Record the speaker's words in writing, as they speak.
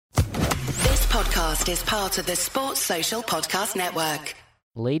podcast is part of the Sports Social Podcast Network.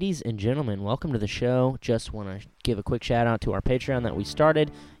 Ladies and gentlemen, welcome to the show. Just want to give a quick shout out to our Patreon that we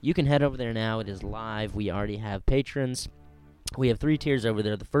started. You can head over there now. It is live. We already have patrons. We have 3 tiers over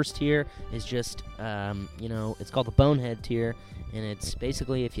there. The first tier is just, it's called the Bonehead tier, and it's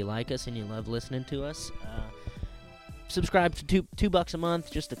basically if you like us and you love listening to us, subscribe for $2 a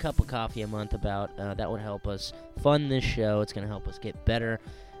month, just a cup of coffee a month. That would help us fund this show. It's going to help us get better.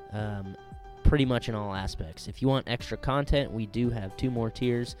 Pretty much in all aspects. If you want extra content, we do have 2 more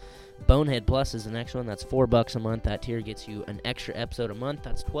tiers. Bonehead Plus is the next one. That's $4 a month. That tier gets you an extra episode a month.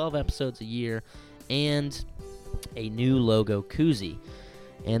 That's 12 episodes a year and a new logo koozie.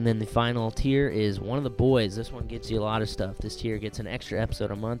 And then the final tier is One of the Boys. This one gets you a lot of stuff. This tier gets an extra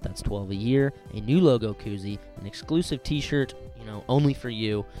episode a month. That's 12 a year. A new logo koozie, an exclusive t-shirt, only for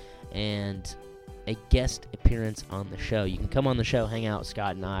you, and a guest appearance on the show. You can come on the show, hang out with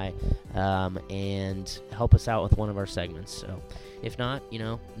Scott and I, and help us out with one of our segments. So if not,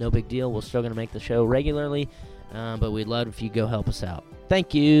 no big deal. We're still going to make the show regularly, but we'd love if you go help us out.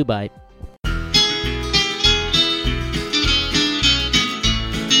 Thank you. Bye.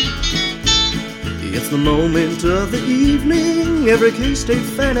 It's the moment of the evening every K-State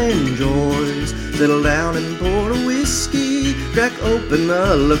fan enjoys. Settle down and pour a whiskey, crack open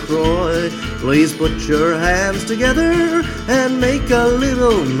a LaCroix. Please put your hands together and make a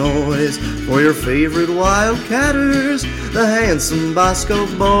little noise for your favorite Wildcatters, the handsome Bosco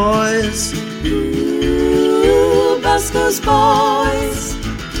boys. Ooh, Bosco's boys.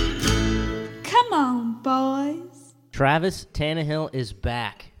 Come on, boys. Travis Tannahill is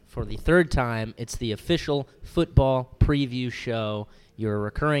back. For the 3rd time, it's the official football preview show. You're a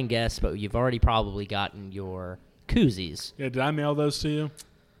recurring guest, but you've already probably gotten your koozies. Yeah, did I mail those to you?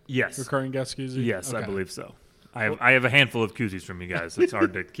 Yes. Recurring guest koozies? Yes, okay. I believe so. I have a handful of koozies from you guys. It's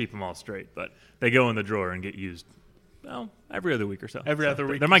hard to keep them all straight, but they go in the drawer and get used, every other week or so. Every other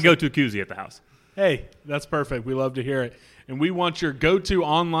week. They're my go-to koozie at the house. Hey, that's perfect. We love to hear it. And we want your go-to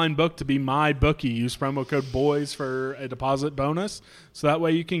online book to be MyBookie. Use promo code BOYS for a deposit bonus, so that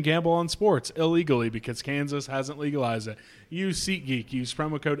way you can gamble on sports illegally because Kansas hasn't legalized it. Use SeatGeek. Use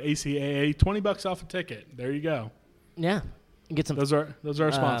promo code ACAA, $20 off a ticket. There you go. Yeah. Get some. Those are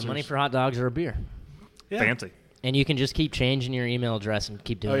our sponsors. Money for hot dogs or a beer. Yeah. Fancy. And you can just keep changing your email address and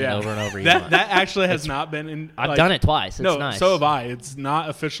keep doing it over and over. That actually has not been in. I've done it twice. It's nice. So have I. It's not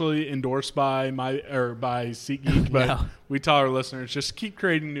officially endorsed by by SeatGeek, but No. we tell our listeners just keep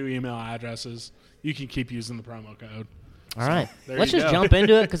creating new email addresses. You can keep using the promo code. All right, let's you just go. jump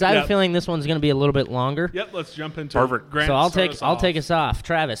into it because I have Yep. a feeling this one's going to be a little bit longer. Yep, let's jump into Perfect. it. Grant, So I'll start take us off.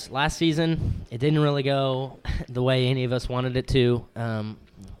 Travis, last season it didn't really go the way any of us wanted it to.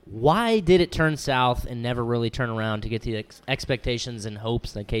 Why did it turn south and never really turn around to get the expectations and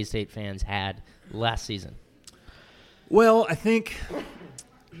hopes that K-State fans had last season? Well, I think,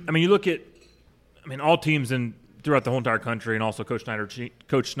 you look at, all teams throughout the whole entire country, and also Coach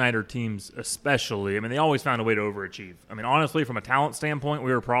Snyder teams especially. They always found a way to overachieve. Honestly, from a talent standpoint,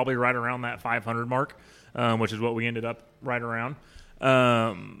 we were probably right around that 500 mark, which is what we ended up right around.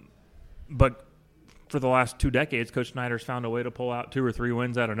 But for the last 2 decades, Coach Snyder's found a way to pull out 2 or 3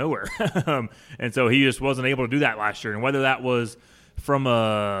 wins out of nowhere. And so he just wasn't able to do that last year. And whether that was from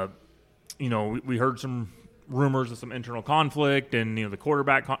we heard some rumors of some internal conflict and, the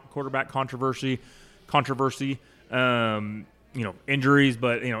quarterback controversy, injuries,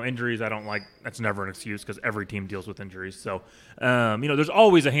 but, injuries I don't like. That's never an excuse because every team deals with injuries. So, there's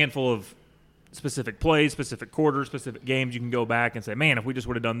always a handful of specific plays, specific quarters, specific games you can go back and say, man, if we just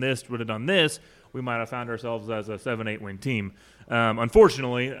would have done this, we might have found ourselves as a 7-8 win team.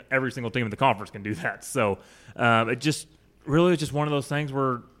 Unfortunately, every single team in the conference can do that. So it just really is just one of those things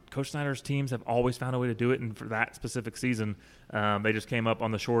where Coach Snyder's teams have always found a way to do it, and for that specific season, they just came up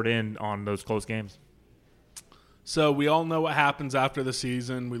on the short end on those close games. So we all know what happens after the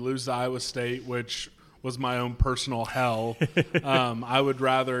season. We lose to Iowa State, which was my own personal hell. I would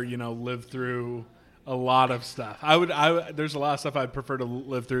rather, live through a lot of stuff. There's a lot of stuff I'd prefer to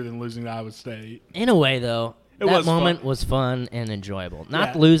live through than losing to Iowa State. In a way, though, that moment was fun and enjoyable.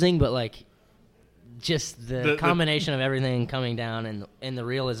 Not losing, but just the combination of everything coming down and the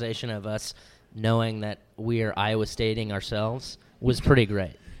realization of us knowing that we are Iowa Stating ourselves was pretty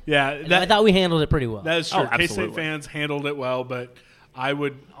great. Yeah, I thought we handled it pretty well. That is true. Absolutely. K-State fans handled it well, but I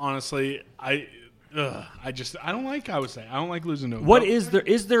would honestly, I don't like Iowa State. I don't like losing to them.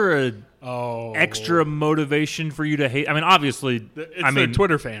 Is there extra motivation for you to hate. I mean, obviously, It's their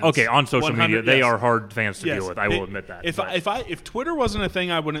Twitter fans. Okay, on social 100, media, they yes. are hard fans to Yes. deal with. I will admit that. If Twitter wasn't a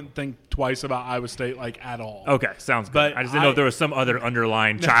thing, I wouldn't think twice about Iowa State at all. Okay, sounds good. But I just didn't know if there was some other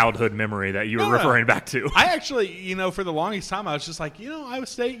underlying childhood memory that you were referring back to. I actually, for the longest time, I was just like, Iowa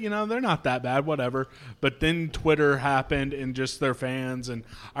State, they're not that bad, whatever. But then Twitter happened and just their fans. And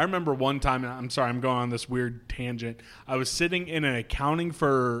I remember one time, and I'm sorry, I'm going on this weird tangent. I was sitting in an accounting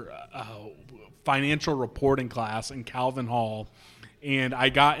for financial reporting class in Calvin Hall, and I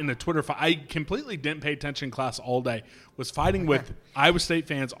got in a Twitter fight. I completely didn't pay attention in class all day. Was fighting with Iowa State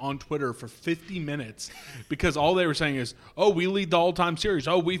fans on Twitter for 50 minutes because all they were saying is, "Oh, we lead the all-time series.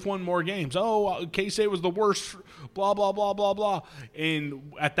 Oh, we've won more games. Oh, K-State was the worst. Blah blah blah blah blah."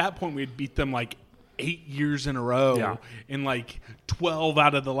 And at that point, we had beat them 8 years in a row, and 12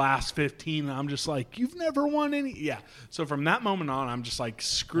 out of the last 15. And I'm just like, "You've never won any." Yeah. So from that moment on, I'm just like,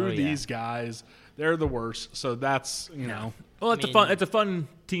 "Screw these guys. They're the worst." So that's Well, it's a fun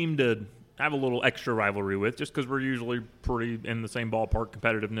team to have a little extra rivalry with, just because we're usually pretty in the same ballpark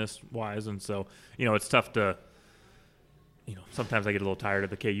competitiveness wise, and so it's tough to. Sometimes I get a little tired of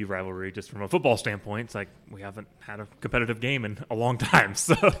the KU rivalry just from a football standpoint. It's like we haven't had a competitive game in a long time.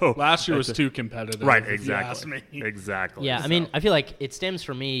 So last year was too competitive. Right, if you ask exactly. me. Exactly. Yeah, I mean, I feel like it stems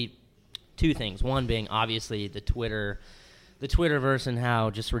for me two things. One being obviously the Twitterverse and how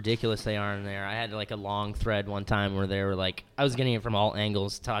just ridiculous they are in there. I had a long thread one time where they were I was getting it from all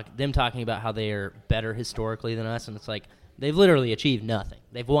angles, them talking about how they are better historically than us, and it's like they've literally achieved nothing.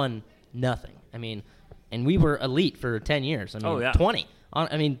 They've won nothing. I mean, and we were elite for 10 years. I mean, 20.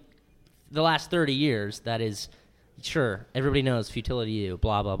 I mean, the last 30 years, that is, sure, everybody knows futility U,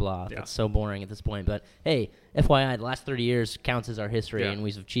 blah, blah, blah. Yeah. That's so boring at this point. But, hey, FYI, the last 30 years counts as our history, and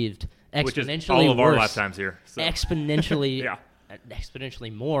we've achieved exponentially Which is all of our lifetimes here. So. Exponentially,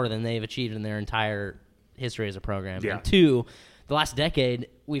 exponentially more than they've achieved in their entire history as a program. Yeah. And two, the last decade,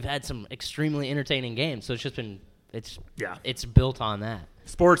 we've had some extremely entertaining games. So it's just been it's built on that.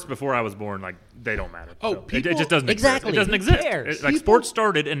 Sports before I was born, they don't matter. Oh, so it just doesn't exactly. exist. It doesn't exist. Sports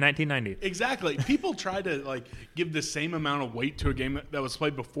started in 1990. Exactly. People try to give the same amount of weight to a game that was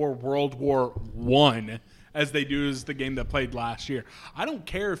played before World War I as they do as the game that played last year. I don't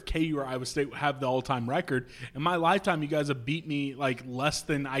care if KU or Iowa State have the all-time record. In my lifetime, you guys have beat me less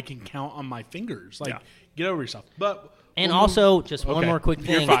than I can count on my fingers. Get over yourself. But also, just one more quick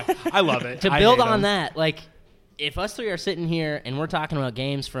thing. You're fine. I love it. To build on that, if us three are sitting here and we're talking about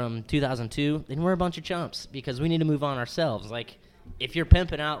games from 2002, then we're a bunch of chumps because we need to move on ourselves. If you're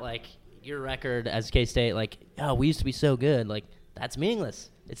pimping out your record as K-State, we used to be so good, that's meaningless.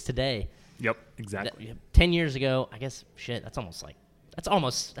 It's today. Yep, exactly. 10 years ago, I guess, that's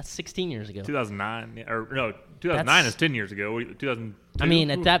 16 years ago. 2009, 2009 is 10 years ago. 2002. I mean,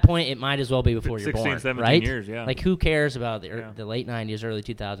 at that point, it might as well be before you're 16, born, 17 right? years, yeah. Who cares about the late 90s, early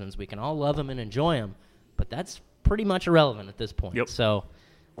 2000s? We can all love them and enjoy them, but that's pretty much irrelevant at this point. Yep. So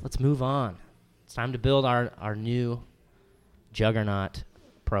let's move on. It's time to build our new juggernaut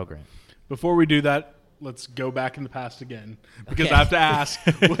program. Before we do that, let's go back in the past again because I have to ask.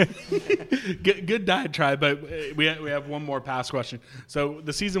 Good diatribe, but we have one more past question. So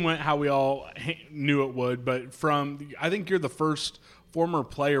the season went how we all knew it would, but I think you're the first former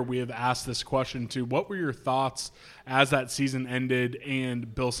player we have asked this question to. What were your thoughts as that season ended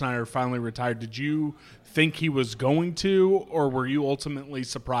and Bill Snyder finally retired? Did you think he was going to, or were you ultimately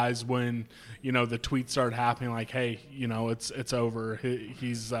surprised when the tweets started happening hey, it's over,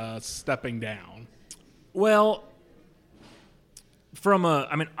 he's stepping down? Well,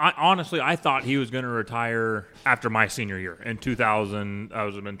 honestly, I thought he was going to retire after my senior year in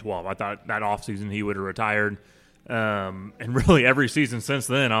 2012. I thought that offseason he would have retired. And really every season since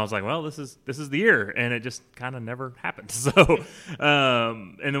then, I was like, well, this is the year. And it just kind of never happened. So,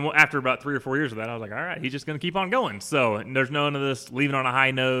 and then after about 3 or 4 years of that, I was like, all right, he's just going to keep on going. So there's none of this leaving on a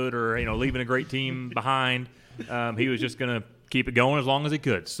high note or, leaving a great team behind. He was just going to keep it going as long as he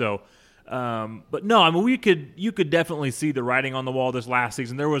could. So, but no, you could definitely see the writing on the wall this last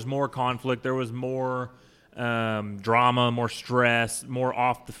season. There was more conflict. There was more drama, more stress, more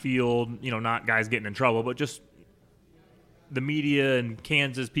off the field, not guys getting in trouble, but just the media and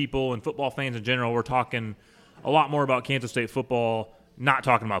Kansas people and football fans in general were talking a lot more about Kansas State football, not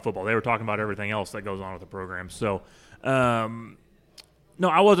talking about football. They were talking about everything else that goes on with the program. So, no,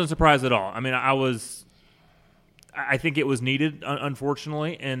 I wasn't surprised at all. I mean, I think it was needed,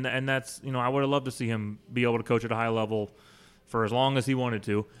 unfortunately, and that's, I would have loved to see him be able to coach at a high level for as long as he wanted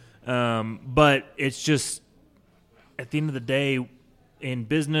to. But it's just, at the end of the day, in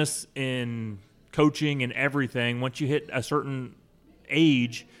business, in coaching and everything, once you hit a certain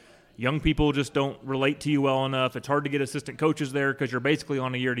age, young people just don't relate to you well enough. It's hard to get assistant coaches there because you're basically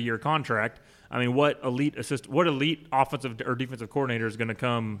on a year-to-year contract. I mean, what elite offensive or defensive coordinator is going to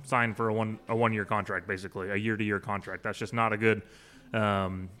come sign for a one-year contract, basically, a year-to-year contract? That's just not a good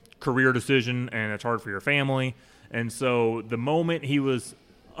career decision, and it's hard for your family. And so the moment he was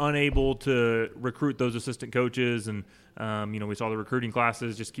unable to recruit those assistant coaches, and we saw the recruiting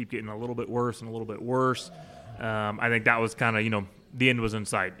classes just keep getting a little bit worse and a little bit worse. I think that was kind of the end was in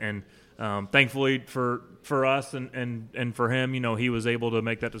sight, and thankfully for us and for him, he was able to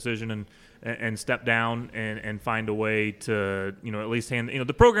make that decision and step down and find a way to at least hand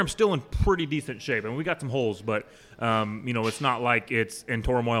the program's still in pretty decent shape. I mean, we got some holes, but it's not like it's in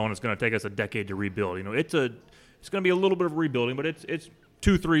turmoil and it's going to take us a decade to rebuild. It's going to be a little bit of rebuilding, but it's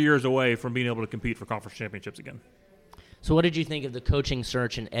 2-3 years away from being able to compete for conference championships again. So what did you think of the coaching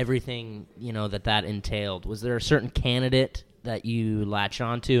search and everything, that entailed? Was there a certain candidate that you latched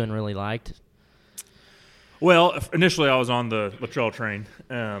onto and really liked? Well, initially I was on the Luttrell train.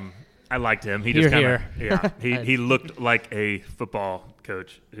 I liked him. He just he looked like a football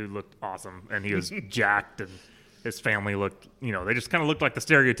coach who looked awesome, and he was jacked, and his family looked, they just kind of looked like the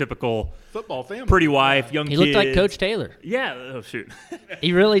stereotypical football family. Pretty wife, young he kids. He looked like Coach Taylor. Yeah. Oh, shoot.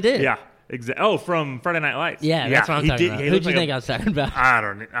 He really did. Yeah. Exactly. Oh, from Friday Night Lights. Yeah, that's what I'm talking about. Who did you think I was talking about?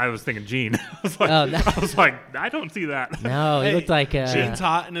 I was thinking Gene. I was like, I don't see that. No, he looked like Gene's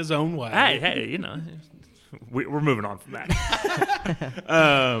hot in his own way. Hey, we're moving on from that.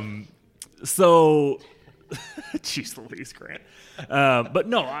 So, jeez Louise, Grant. But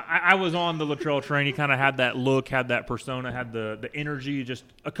no, I was on the Luttrell train. He kind of had that look, had that persona, had the energy, just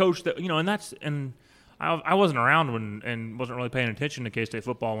a coach that, and I wasn't around and wasn't really paying attention to K-State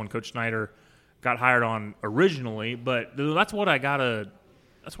football when Coach Snyder got hired on originally, but that's what I gotta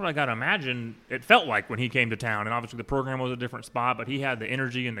imagine it felt like when he came to town. And obviously the program was a different spot, but he had the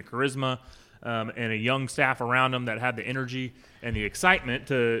energy and the charisma and a young staff around him that had the energy and the excitement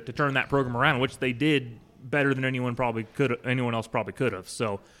to turn that program around, which they did better than anyone else probably could have.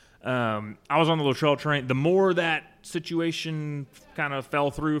 So I was on the Luttrell train. The more that situation kind of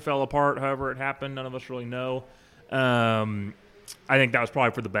fell apart, however it happened, none of us really know. I think that was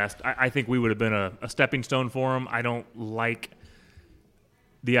probably for the best. I think we would have been a stepping stone for him. I don't like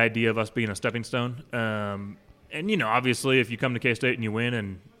the idea of us being a stepping stone. And obviously if you come to K-State and you win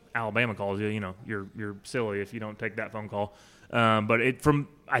and Alabama calls you, you're silly if you don't take that phone call. But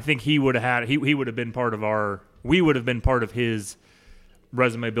I think he would have been part of his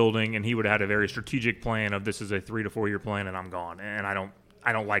resume building, and he would have had a very strategic plan of this is a 3 to 4 year plan, and I'm gone. And I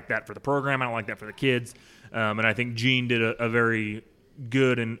don't like that for the program. I don't like that for the kids. And I think Gene did a very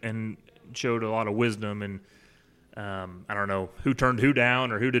good and showed a lot of wisdom. And I don't know who turned who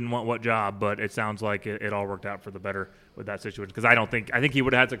down or who didn't want what job, but it sounds like it all worked out for the better with that situation. Because I think he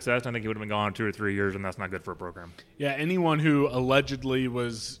would have had success. I think he would have been gone 2 or 3 years, and that's not good for a program. Yeah, anyone who allegedly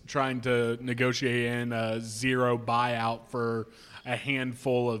was trying to negotiate in a zero buyout for a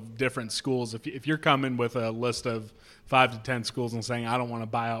handful of different schools, if you're coming with a list of 5 to 10 schools and saying I don't want to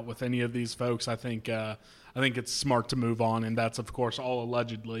buy out with any of these folks, I think it's smart to move on, and that's of course all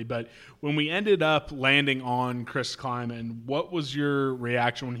allegedly. But when we ended up landing on Chris Kleiman, what was your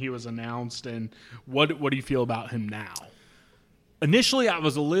reaction when he was announced, and what do you feel about him now? Initially, I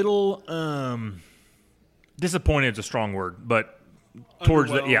was a little disappointed. Is a strong word, but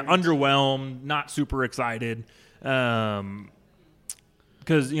underwhelmed, not super excited.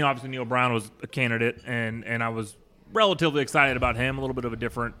 Because obviously Neil Brown was a candidate, and I was relatively excited about him. A little bit of a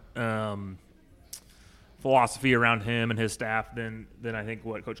different philosophy around him and his staff than I think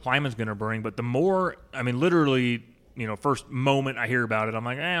what Coach Kleiman's going to bring. But the more, literally, first moment I hear about it, I'm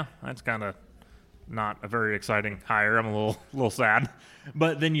like, that's kind of not a very exciting hire. I'm a little sad.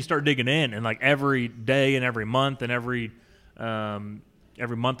 But then you start digging in, and like every day and every month and every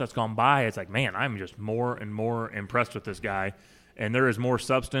month that's gone by, it's like, man, I'm just more and more impressed with this guy. And there is more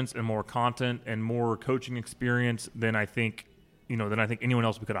substance and more content and more coaching experience than I think anyone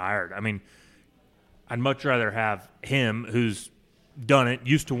else we could have hired. I mean, I'd much rather have him, who's done it,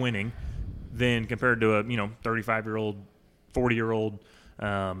 used to winning, than compared to a 35-year-old, 40-year-old,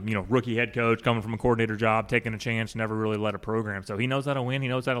 rookie head coach coming from a coordinator job, taking a chance, never really led a program. So he knows how to win. He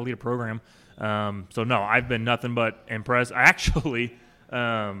knows how to lead a program. So no, I've been nothing but impressed. I actually,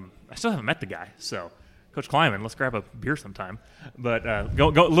 I still haven't met the guy, so. Coach Kleiman, let's grab a beer sometime. But go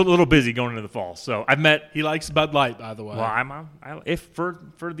a little busy going into the fall. So I've met. He likes Bud Light, by the way. Well, if for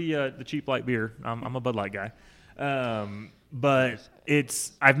the cheap light beer, I'm a Bud Light guy. But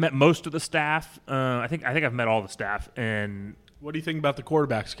I've met most of the staff. I think I've met all the staff. And what do you think about the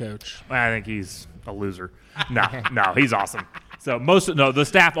quarterbacks coach? I think he's a loser. No, he's awesome. So the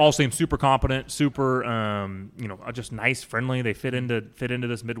staff all seem super competent, super just nice, friendly. They fit into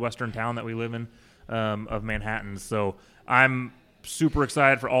this Midwestern town that we live in of Manhattan. So I'm super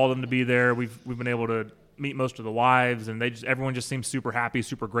excited for all of them to be there. We've been able to meet most of the wives, and everyone just seems super happy,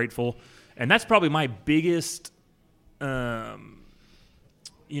 super grateful. And that's probably my biggest probably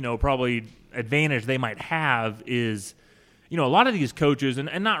advantage they might have is, a lot of these coaches,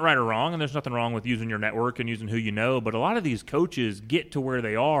 and not right or wrong, and there's nothing wrong with using your network and using who you know, but a lot of these coaches get to where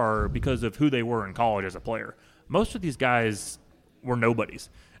they are because of who they were in college as a player. Most of these guys were nobodies,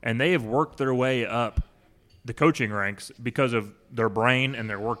 and they have worked their way up the coaching ranks because of their brain and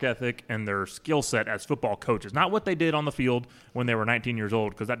their work ethic and their skill set as football coaches. Not what they did on the field when they were 19 years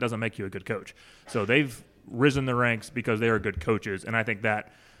old, because that doesn't make you a good coach. So they've risen the ranks because they are good coaches, and I think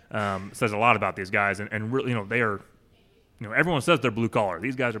that says a lot about these guys. And really, they are – everyone says they're blue collar.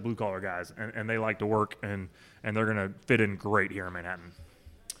 These guys are blue collar guys, and they like to work, and they're going to fit in great here in Manhattan.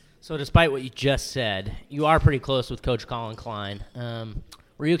 So despite what you just said, you are pretty close with Coach Colin Klein.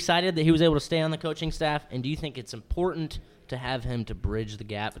 Were you excited that he was able to stay on the coaching staff, and do you think it's important to have him to bridge the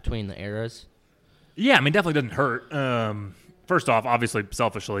gap between the eras? Yeah, definitely doesn't hurt. First off, obviously,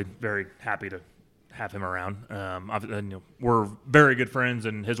 selfishly, very happy to have him around. We're very good friends,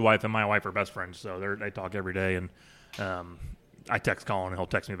 and his wife and my wife are best friends, so they talk every day, and I text Colin, and he'll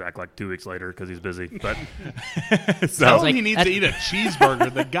text me back like 2 weeks later because he's busy. But so Tell him he needs to eat a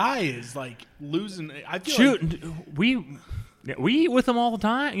cheeseburger. The guy is like losing. I feel we eat with him all the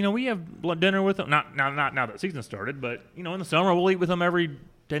time. We have dinner with him. Not now that season started, but in the summer we'll eat with him every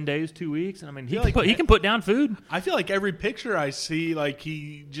 10 days, 2 weeks. And he can put down food. I feel like every picture I see, like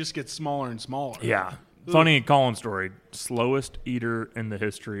he just gets smaller and smaller. Yeah. Funny Colin story. Slowest eater in the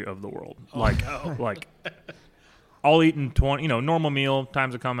history of the world. Like I'll eat in 20, normal meal,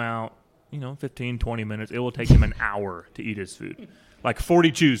 times will come out, 15, 20 minutes. It will take him an hour to eat his food. Like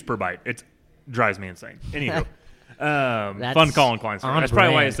 40 chews per bite. It drives me insane. Anywho. Fun Colin Klein story. That's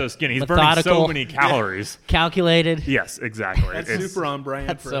probably why he's so skinny. He's burning so many calories. Calculated. Yes, exactly. That's super on brand.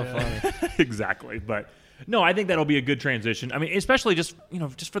 That's so funny. Exactly. But no, I think that'll be a good transition. Especially just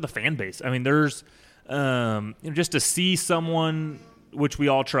for the fan base. There's just to see someone which we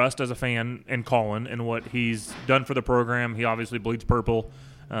all trust as a fan in Colin and what he's done for the program. He obviously bleeds purple.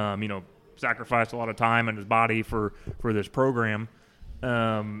 Sacrificed a lot of time and his body for this program.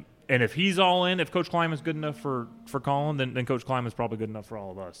 And if he's all in, if Coach Klein is good enough for Colin, then Coach Klein is probably good enough for all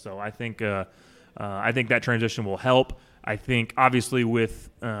of us. So I think that transition will help. I think obviously with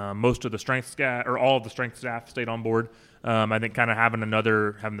most of the strength staff or all of the strength staff stayed on board. I think kind of having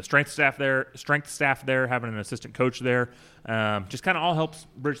the strength staff there, having an assistant coach there, just kind of all helps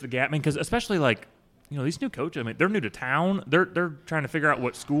bridge the gap. Because especially these new coaches, they're new to town. They're trying to figure out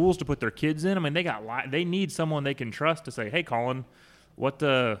what schools to put their kids in. They need someone they can trust to say, hey, Colin, what's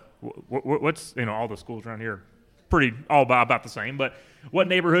all the schools around here pretty all about the same, but what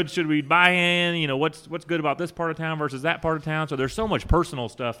neighborhoods should we buy in? What's good about this part of town versus that part of town? So there's so much personal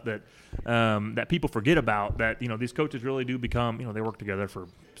stuff that that people forget about that, these coaches really do become, they work together for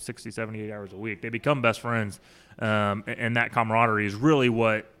 60, 78 hours a week. They become best friends. And that camaraderie is really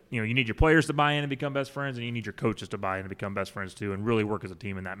what, you need your players to buy in and become best friends, and you need your coaches to buy in and become best friends too, and really work as a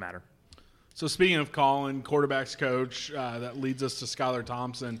team in that matter. So speaking of Colin, quarterback's coach, that leads us to Skylar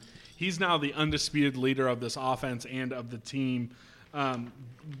Thompson. He's now the undisputed leader of this offense and of the team.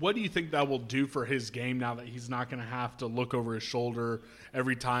 What do you think that will do for his game now that he's not going to have to look over his shoulder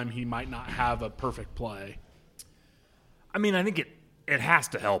every time he might not have a perfect play? I think it has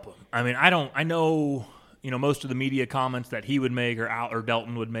to help him. I know most of the media comments that he would make or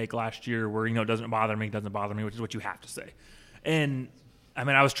Delton would make last year where, doesn't bother me, which is what you have to say. And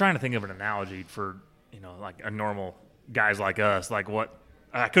I was trying to think of an analogy for, like a normal guys like us, like what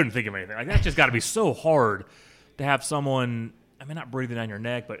I couldn't think of anything. Like that's just got to be so hard to have someone, not breathing down your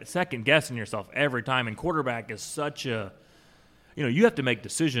neck, but second guessing yourself every time. And quarterback is such a, you have to make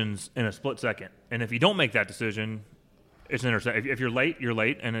decisions in a split second. And if you don't make that decision, it's an interception. If you're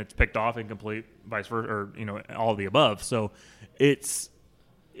late, and it's picked off, incomplete, vice versa, or all of the above. So it's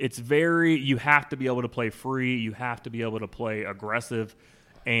very, you have to be able to play free. You have to be able to play aggressive.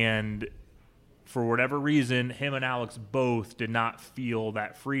 And for whatever reason, him and Alex both did not feel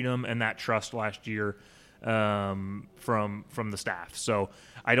that freedom and that trust last year from the staff. So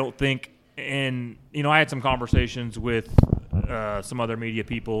I don't think, and I had some conversations with some other media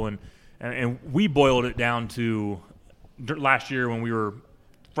people, and we boiled it down to last year when we were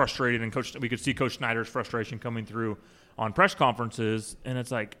frustrated, and we could see Coach Snyder's frustration coming through on press conferences, and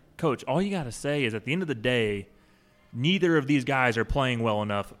it's like, Coach, all you got to say is at the end of the day, neither of these guys are playing well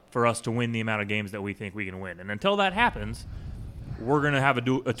enough for us to win the amount of games that we think we can win. And until that happens, we're going to have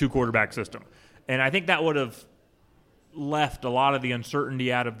a two-quarterback system. And I think that would have left a lot of the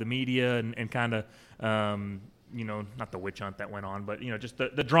uncertainty out of the media and kind of, not the witch hunt that went on, but, just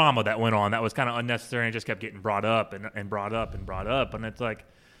the drama that went on that was kind of unnecessary and just kept getting brought up and brought up and brought up. And it's like,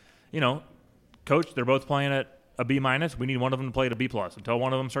 coach, they're both playing at a B-. We need one of them to play at a B+. Until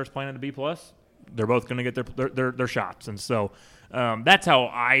one of them starts playing at a B+, they're both going to get their shots. And so that's how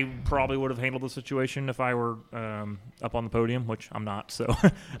I probably would have handled the situation if I were up on the podium, which I'm not. So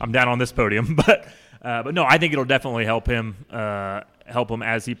I'm down on this podium. But no, I think it'll definitely help him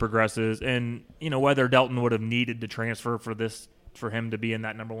as he progresses. And, whether Delton would have needed to transfer for him to be in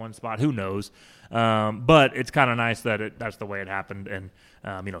that number one spot, who knows? But it's kind of nice that that's the way it happened. And,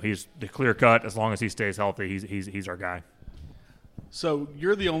 he's the clear cut. As long as he stays healthy, he's our guy. So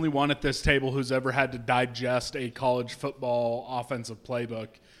you're the only one at this table who's ever had to digest a college football offensive playbook.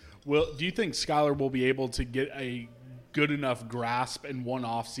 Do you think Skylar will be able to get a good enough grasp in one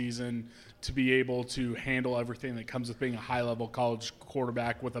offseason to be able to handle everything that comes with being a high-level college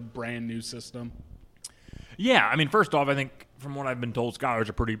quarterback with a brand-new system? Yeah, I mean, first off, I think from what I've been told, Skylar's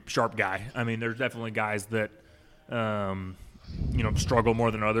a pretty sharp guy. I mean, there's definitely guys that struggle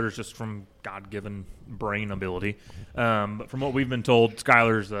more than others just from God-given brain ability. But from what we've been told,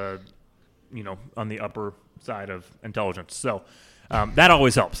 Skylar's, on the upper side of intelligence. So that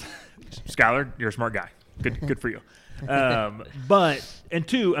always helps. Skylar, you're a smart guy. Good for you. And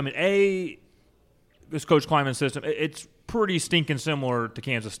two, I mean, this Coach Kleiman's system, it's pretty stinking similar to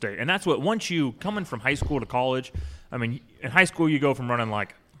Kansas State. And that's what, once you, coming from high school to college, I mean, in high school you go from running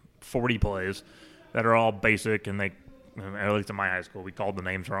like 40 plays that are all basic, and at least in my high school, we called the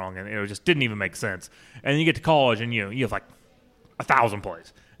names wrong, and it just didn't even make sense. And then you get to college, and you have like 1,000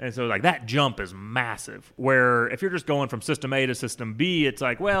 plays. And so, like, that jump is massive, where if you're just going from system A to system B, it's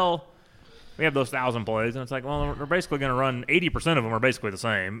like, well, we have those 1,000 plays, and it's like, well, we're basically going to run 80% of them are basically the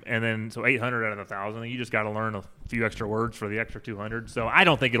same, and then so 800 out of the 1,000, you just got to learn a few extra words for the extra 200. So I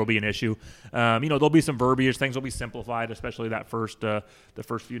don't think it'll be an issue. There'll be some verbiage, things will be simplified, especially the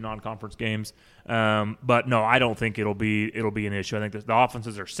first few non-conference games. But no, I don't think it'll be an issue. I think the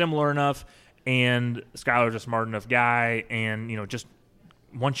offenses are similar enough, and Skylar's a smart enough guy, and just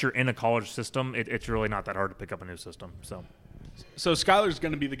once you're in a college system, it's really not that hard to pick up a new system. So Skylar's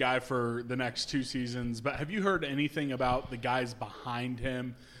going to be the guy for the next 2 seasons, but have you heard anything about the guys behind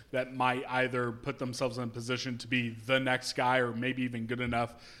him that might either put themselves in a position to be the next guy or maybe even good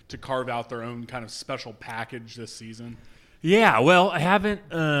enough to carve out their own kind of special package this season? Yeah, well, I haven't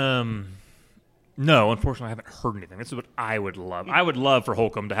no, unfortunately, I haven't heard anything. This is what I would love. I would love for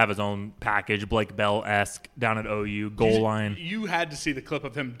Holcomb to have his own package, Blake Bell-esque, down at OU, goal line. You had to see the clip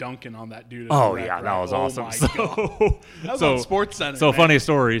of him dunking on that dude. Oh, yeah, that was awesome. My God. That was on SportsCenter. So, funny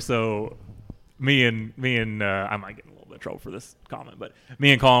story. So, me and I might get in a little bit of trouble for this comment, but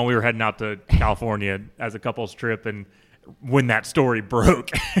me and Colin, we were heading out to California as a couple's trip, and when that story broke,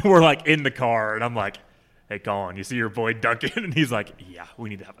 we're like in the car, and I'm like, hey, Colin, you see your boy dunking? And he's like, yeah, we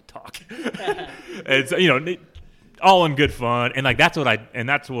need to have a talk. And so, all in good fun. And like, that's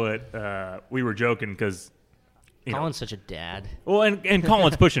what we were joking because, Colin's such a dad. Well, and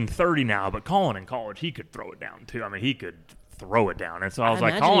Colin's pushing 30 now, but Colin in college, he could throw it down too. I mean, he could throw it down. And so I was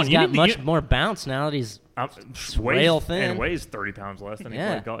like, Colin, he's got much more bounce now that he's rail thin. And weighs 30 pounds less than he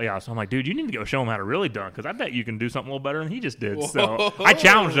played golf. Yeah, so I'm like, dude, you need to go show him how to really dunk, because I bet you can do something a little better than he just did. Whoa. So I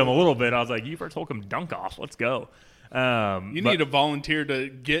challenged him a little bit. I was like, you first Holcomb dunk off. Let's go. You need to volunteer to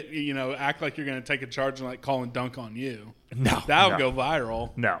get, act like you're going to take a charge and like Colin dunk on you. No, that'll go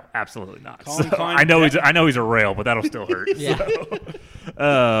viral. No, absolutely not. So, I know he's a rail, but that'll still hurt. Yeah.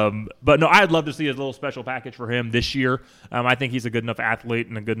 But no, I'd love to see a little special package for him this year. I think he's a good enough athlete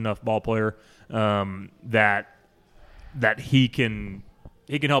and a good enough ball player that he can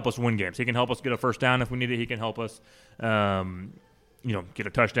help us win games. He can help us get a first down if we need it. He can help us, get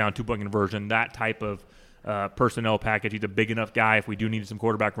a touchdown, 2-point conversion, that type of personnel package. He's a big enough guy. If we do need some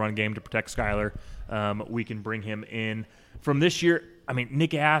quarterback run game to protect Skylar, we can bring him in. From this year, I mean,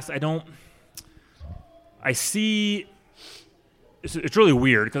 Nick Ass, it's really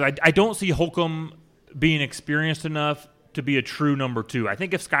weird because I don't see Holcomb being experienced enough to be a true number 2. I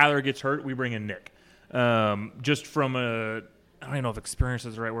think if Skylar gets hurt, we bring in Nick. Just from I don't even know if experience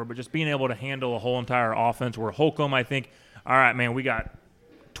is the right word, but just being able to handle a whole entire offense where Holcomb, I think, all right, man, we got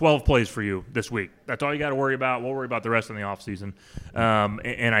 12 plays for you this week. That's all you got to worry about. We'll worry about the rest in the offseason.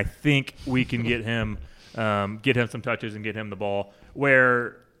 And I think we can get him some touches and get him the ball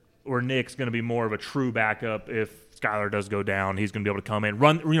where Nick's going to be more of a true backup. If Skylar does go down, he's going to be able to come in,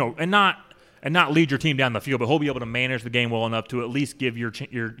 run, and not lead your team down the field, but he'll be able to manage the game well enough to at least give your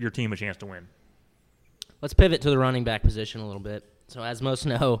team a chance to win. Let's pivot to the running back position a little bit. So as most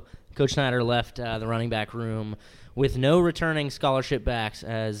know, Coach Snyder left the running back room with no returning scholarship backs,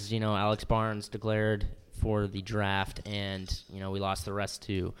 as Alex Barnes declared for the draft, and we lost the rest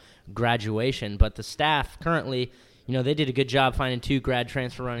to graduation. But the staff currently, they did a good job finding 2 grad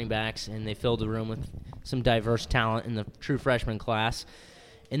transfer running backs, and they filled the room with some diverse talent in the true freshman class.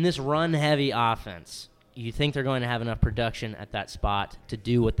 In this run-heavy offense, you think they're going to have enough production at that spot to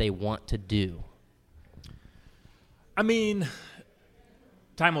do what they want to do? I mean,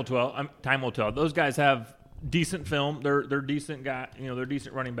 time will tell. Those guys have decent film. They're decent guy. They're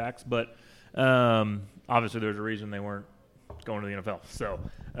decent running backs. But obviously, there's a reason they weren't going to the NFL. So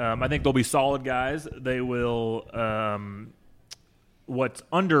I think they'll be solid guys. They will. What's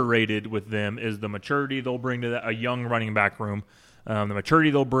underrated with them is the maturity they'll bring to a young running back room. The maturity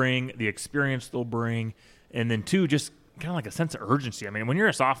they'll bring, the experience they'll bring, and then 2, just kind of like a sense of urgency. I mean, when you're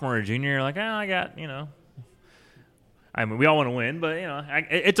a sophomore or a junior, you're like, I got. I mean, we all want to win, but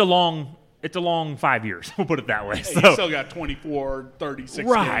it's a long 5 years. We'll put it that way. Hey, so, you still got 24, 36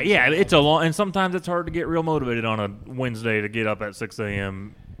 right? games. Yeah, it's a long, and sometimes it's hard to get real motivated on a Wednesday to get up at 6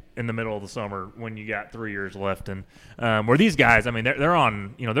 a.m. in the middle of the summer when you got 3 years left. And where these guys, I mean, they're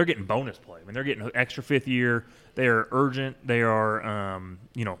on, they're getting bonus play. I mean, they're getting extra 5th year. They are urgent. They are,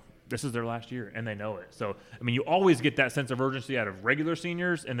 this is their last year, and they know it. So, I mean, you always get that sense of urgency out of regular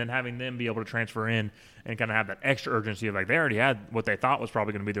seniors, and then having them be able to transfer in and kind of have that extra urgency of, like, they already had what they thought was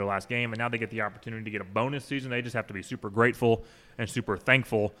probably going to be their last game, and now they get the opportunity to get a bonus season. They just have to be super grateful and super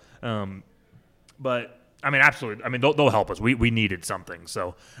thankful. But, I mean, absolutely. I mean, they'll help us. We needed something.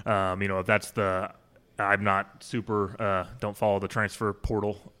 So, if that's I'm not super don't follow the transfer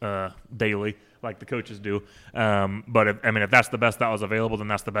portal daily like the coaches do. But if that's the best that was available, then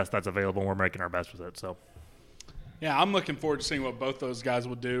that's the best that's available, and we're making our best with it. So, yeah, I'm looking forward to seeing what both those guys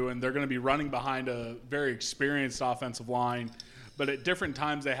will do, and they're going to be running behind a very experienced offensive line. But at different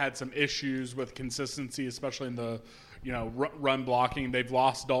times, they had some issues with consistency, especially in the run blocking. They've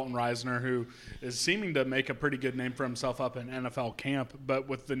lost Dalton Reisner, who is seeming to make a pretty good name for himself up in NFL camp. But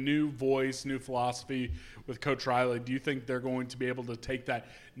with the new voice, new philosophy with Coach Riley, do you think they're going to be able to take that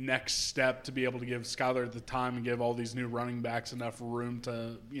next step to be able to give Skyler the time and give all these new running backs enough room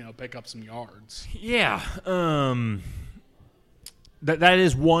to, pick up some yards? Yeah. That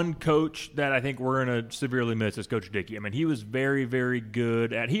is one coach that I think we're going to severely miss is Coach Dickey. I mean, he was very, very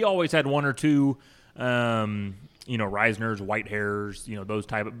good at – he always had 1 or 2 Reisners, white hairs, those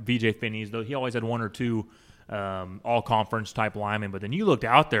type of VJ Finney's. He always had 1 or 2 all-conference type linemen. But then you looked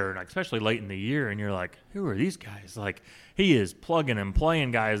out there, and especially late in the year, and you're like, who are these guys? Like, he is plugging and playing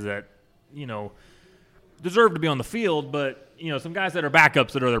guys that, deserve to be on the field, but, some guys that are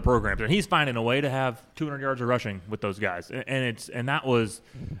backups that are their programs. And he's finding a way to have 200 yards of rushing with those guys. And that was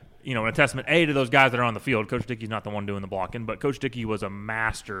 – a testament, to those guys that are on the field. Coach Dickey's not the one doing the blocking, but Coach Dickey was a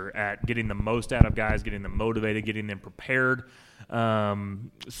master at getting the most out of guys, getting them motivated, getting them prepared.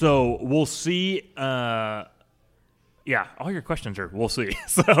 So we'll see. All your questions are we'll see.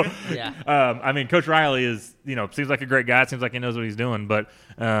 So, yeah. Coach Riley is, seems like a great guy. Seems like he knows what he's doing. But,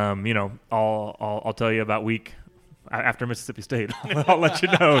 I'll tell you about week after Mississippi State. I'll let you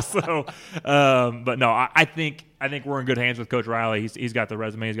know. So, but no, I think we're in good hands with Coach Riley. He's got the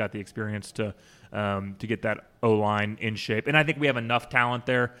resume, he's got the experience to get that O-line in shape, and I think we have enough talent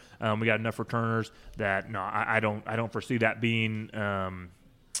there. We got enough returners that I don't foresee that being.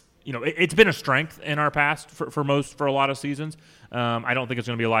 It's been a strength in our past for a lot of seasons. I don't think it's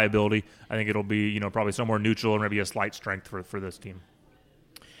going to be a liability. I think it'll be probably somewhere neutral or maybe a slight strength for this team.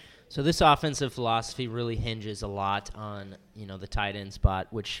 So this offensive philosophy really hinges a lot on, the tight end spot,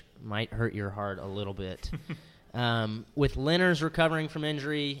 which might hurt your heart a little bit. With Lenners recovering from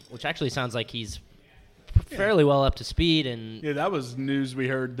injury, which actually sounds like he's fairly well up to speed. And yeah, that was news we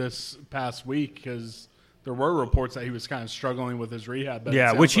heard this past week because there were reports that he was kind of struggling with his rehab. But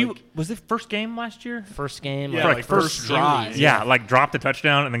yeah, which was the first game last year? First game. Yeah, like first drive. Yeah, like dropped the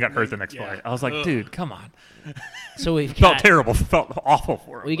touchdown and then got hurt the next play. I was like, dude, come on. So we've felt terrible, felt awful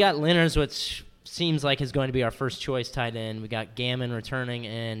for him. We got Lenners, which seems like is going to be our first choice tight end. We got Gammon returning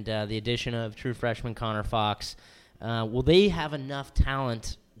and the addition of true freshman Connor Fox. Will they have enough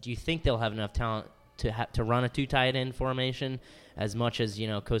talent? Do you think they'll have enough talent to run a 2 tight end formation as much as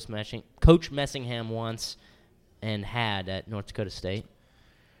Coach Messingham wants and had at North Dakota State?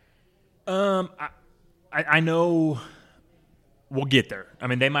 I know we'll get there. I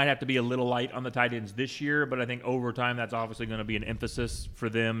mean, they might have to be a little light on the tight ends this year, but I think over time that's obviously going to be an emphasis for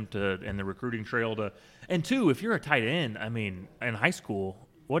them and the recruiting trail to. And 2, if you're a tight end, I mean, in high school,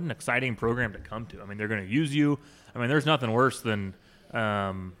 what an exciting program to come to. I mean, they're going to use you. I mean, there's nothing worse than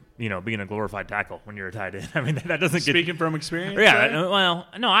being a glorified tackle when you're a tight end. I mean, that doesn't get Speaking from experience. Yeah, well,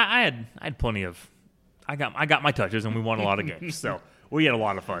 no, I had plenty of. I got my touches, and we won a lot of games, so we had a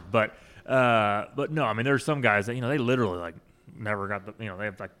lot of fun. But no, I mean, there's some guys that they literally like never got the they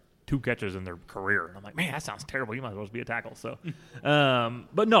have like 2 catches in their career, and I'm like, man, that sounds terrible. You might as well be a tackle. So,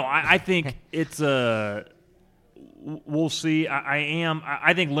 but no, I think it's we'll see.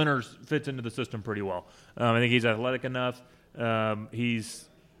 I think Leonard fits into the system pretty well. I think he's athletic enough. He's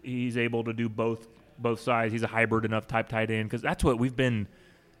able to do both sides. He's a hybrid enough type tight end because that's what we've been.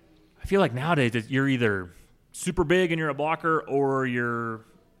 I feel like nowadays you're either super big and you're a blocker, or you're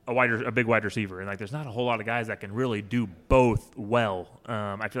a big wide receiver, and like there's not a whole lot of guys that can really do both well.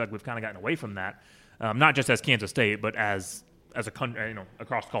 I feel like we've kind of gotten away from that, not just as Kansas State, but as a country,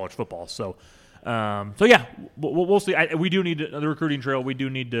 across college football. So yeah, we'll see. We do need the recruiting trail. We do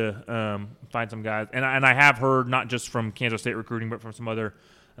need to find some guys, and I have heard not just from Kansas State recruiting, but from some other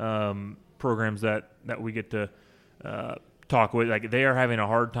programs that we get to talk with. Like they are having a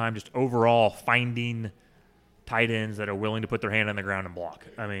hard time just overall finding tight ends that are willing to put their hand on the ground and block.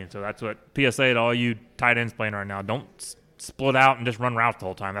 I mean, so that's what PSA to all you tight ends playing right now. Don't split out and just run routes the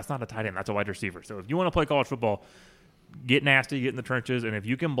whole time. That's not a tight end. That's a wide receiver. So if you want to play college football, get nasty, get in the trenches, and if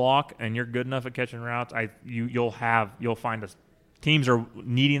you can block and you're good enough at catching routes, you'll find us. Teams are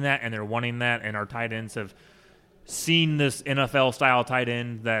needing that and they're wanting that, and our tight ends have seen this NFL style tight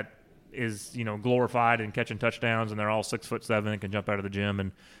end that is glorified and catching touchdowns, and they're all 6'7" and can jump out of the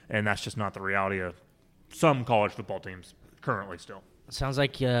gym, and that's just not the reality of some college football teams currently still. Sounds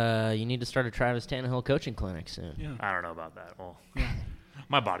like you need to start a Travis Tannahill coaching clinic soon. Yeah. I don't know about that. Well,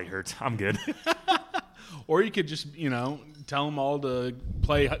 my body hurts. I'm good. Or you could just, tell them all to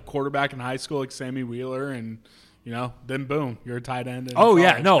play quarterback in high school like Sammy Wheeler, and then boom, you're a tight end. Oh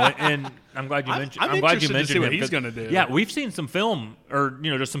yeah, no, and I'm glad you mentioned. I'm glad you interested mentioned to see what him, he's going to do. Yeah, we've seen some film, or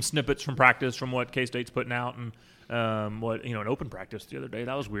just some snippets from practice from what K-State's putting out, and an open practice the other day.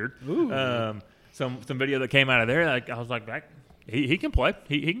 That was weird. Some video that came out of there. Like I was like, he can play.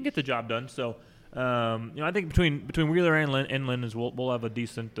 He can get the job done. So I think between Wheeler and Lindens, we'll have a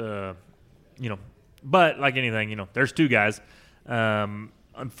decent But like anything, there's 2 guys.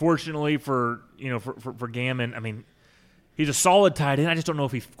 Unfortunately for Gammon, I mean, he's a solid tight end. I just don't know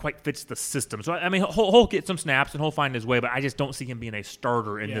if he quite fits the system. So I mean, he'll get some snaps and he'll find his way, but I just don't see him being a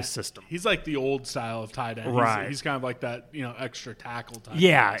starter in this system. He's like the old style of tight end. Right. He's kind of like that, extra tackle type.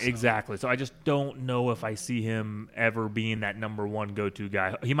 Yeah, guy, exactly. So I just don't know if I see him ever being that number 1 go-to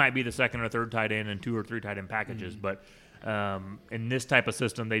guy. He might be the second or third tight end in 2 or 3 tight end packages, but in this type of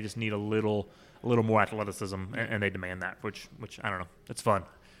system, they just need a little more athleticism, and they demand that, which I don't know. It's fun.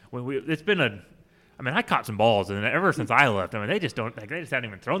 It's been I caught some balls, and ever since I left, they just don't. They just haven't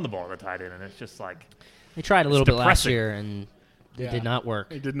even thrown the ball to the tight end, and it's just like They tried a little bit last depressing. year, and it did not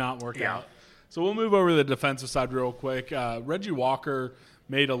work. It did not work Yeah. out. So we'll move over to the defensive side real quick. Reggie Walker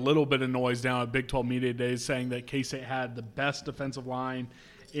made a little bit of noise down at Big 12 Media Days saying that K-State had the best defensive line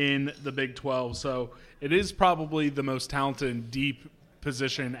in the Big 12. So it is probably the most talented and deep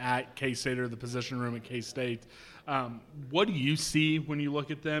position at K-State, or the position room at K-State. What do you see when you look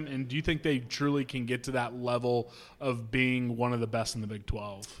at them, and do you think they truly can get to that level of being one of the best in the Big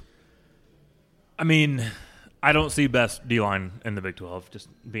 12? I mean, I don't see best D-line in the Big 12, just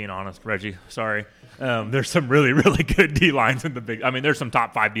being honest, Reggie. Sorry. There's some really, really good D-lines in the Big – there's some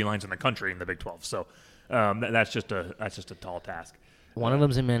top 5 D-lines in the country in the Big 12. So that's just a tall task. One of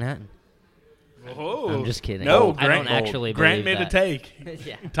them's in Manhattan. Oh, I'm just kidding. No, I don't actually Grant believe made that. a take.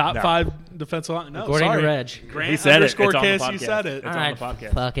 Yeah. Top 5 defensive line. No, According sorry. to Reg. Grant He said it. _ It's on the KSU podcast. said it. It's All on right, the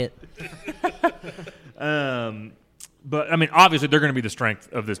podcast. fuck it. But obviously they're going to be the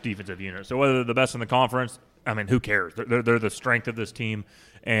strength of this defensive unit. So whether they're the best in the conference, who cares? They're the strength of this team,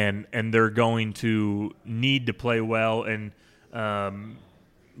 and they're going to need to play well. And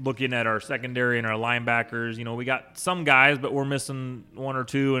looking at our secondary and our linebackers, we got some guys, but we're missing 1 or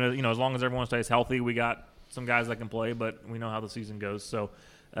 2. And as long as everyone stays healthy, we got some guys that can play. But we know how the season goes, so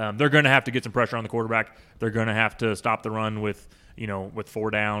they're going to have to get some pressure on the quarterback. They're going to have to stop the run with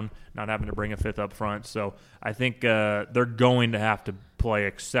 4 down, not having to bring a 5th up front. So I think they're going to have to play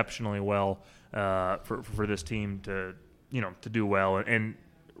exceptionally well for this team to do well. And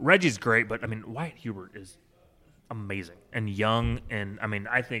Reggie's great, but Wyatt Hubert is amazing and young, and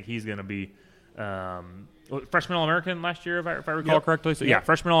I think he's going to be freshman All-American last year, if I recall correctly. So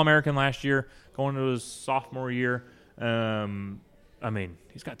freshman All-American last year, going to his sophomore year.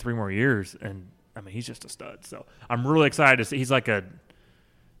 He's got 3 more years, and he's just a stud. So I'm really excited to see. He's like a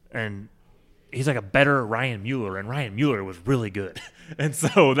better Ryan Mueller, and Ryan Mueller was really good. And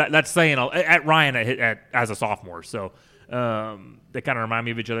so that's saying at Ryan as a sophomore. So They kind of remind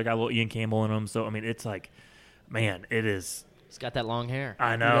me of each other. Got a little Ian Campbell in them. So, I mean, it's like, man, it is. He's got that long hair.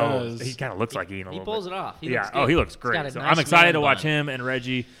 I know. He kind of looks like Ian a little bit. He pulls it off. He yeah. looks good. Oh, he looks great. He's So got a nice I'm excited to man watch bun. him and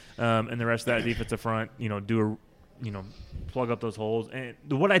Reggie and the rest of that defensive front, plug up those holes. And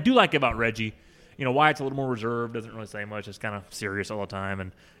what I do like about Reggie, Wyatt's a little more reserved, doesn't really say much, is kind of serious all the time,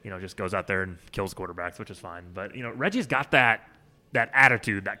 and, just goes out there and kills quarterbacks, which is fine. But, Reggie's got that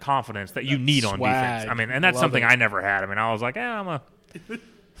attitude, that confidence that you need on defense. I mean, and that's something I never had. I mean, I was like, I'm a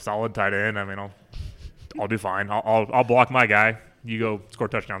solid tight end. I mean, I'll do fine. I'll block my guy. You go score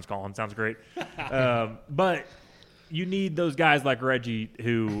touchdowns, Colin. Sounds great. But you need those guys like Reggie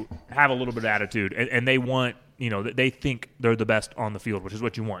who have a little bit of attitude, and they want, they think they're the best on the field, which is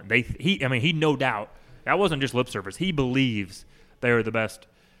what you want. He no doubt, that wasn't just lip service. He believes they are the best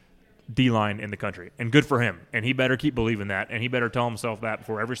D-line in the country, and good for him. And he better keep believing that, and he better tell himself that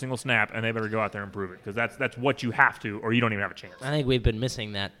before every single snap, and they better go out there and prove it, because that's what you have to, or you don't even have a chance. I think we've been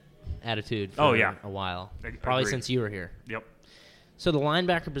missing that attitude for a while, probably Agreed. since you were here. Yep. So the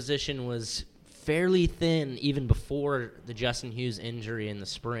linebacker position was fairly thin even before the Justin Hughes injury in the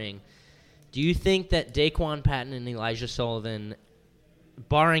spring. Do you think that Daquan Patton and Elijah Sullivan,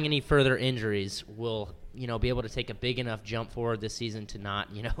 barring any further injuries, will be able to take a big enough jump forward this season to not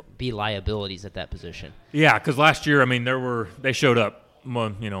be liabilities at that position? Yeah, because last year, I mean, they showed up, a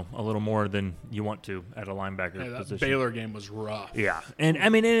little more than you want to at a linebacker position. That Baylor game was rough. Yeah, and I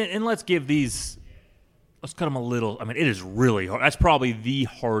mean, and let's give these. Let's cut them a little. I mean, it is really hard. That's probably the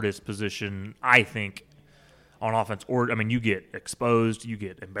hardest position, I think, on offense. Or, I mean, you get exposed, you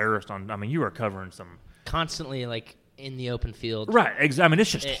get embarrassed on. I mean, you are covering some constantly, like in the open field. Right. I mean,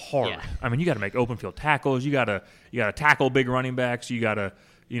 it's just hard. Yeah. I mean, you got to make open field tackles. You got to tackle big running backs. You got to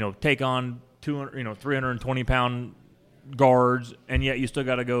take on 320-pound guards, and yet you still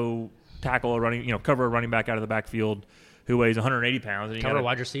got to go tackle cover a running back out of the backfield who weighs 180 pounds. And cover a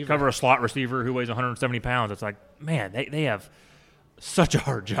wide receiver. Cover a slot receiver who weighs 170 pounds. It's like, man, they have such a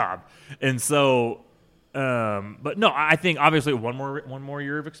hard job. And so, but no, I think obviously one more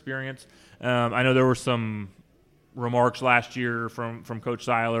year of experience. I know there were some remarks last year from Coach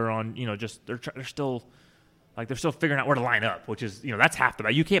Seiler on, just they're still figuring out where to line up, which is, that's half the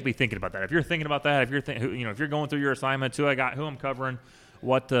battle. You can't be thinking about that. If you're thinking about that, if you're going through your assignments, who I'm covering,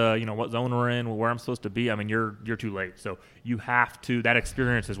 what zone we're in, where I'm supposed to be, I mean, you're too late. So you have to. That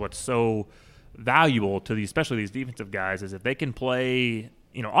experience is what's so valuable to especially these defensive guys, is if they can play,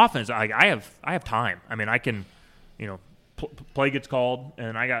 offense. I have time. I mean, I can, play gets called,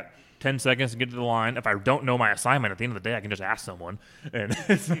 and I got 10 seconds to get to the line. If I don't know my assignment at the end of the day, I can just ask someone.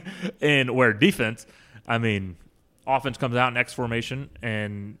 And where defense, I mean, offense comes out in X formation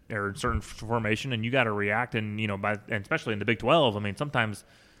or certain formation, and you got to react. And and especially in the Big 12, I mean, sometimes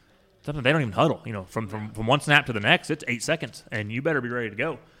they don't even huddle. From one snap to the next, it's 8 seconds, and you better be ready to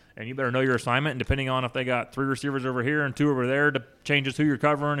go. And you better know your assignment. And depending on if they got 3 receivers over here and 2 over there, to changes who you're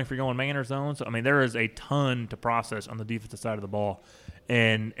covering if you're going man or zone. So I mean, there is a ton to process on the defensive side of the ball,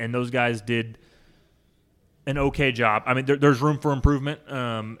 and those guys did an okay job. I mean, there's room for improvement,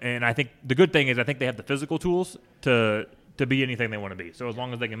 and I think the good thing is I think they have the physical tools to be anything they want to be. So as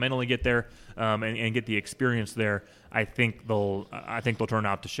long as they can mentally get there and get the experience there, I think they'll turn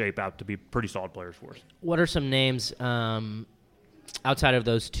out to shape out to be pretty solid players for us. What are some names outside of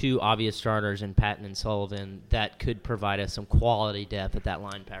those 2 obvious starters in Patton and Sullivan that could provide us some quality depth at that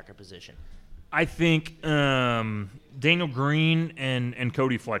linebacker position? I think Daniel Green and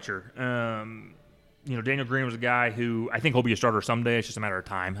Cody Fletcher. Daniel Green was a guy who I think he'll be a starter someday. It's just a matter of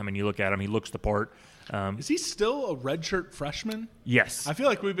time. I mean, you look at him; he looks the part. Is he still a redshirt freshman? Yes. I feel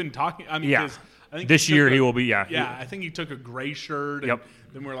like we've been talking. I mean, yeah. I think this year he will be. Yeah. Yeah, I think he took a gray shirt. Yep.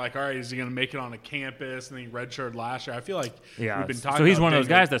 Then we're like, all right, is he going to make it on a campus? And then he redshirted last year. I feel like we've been talking. So he's about one of those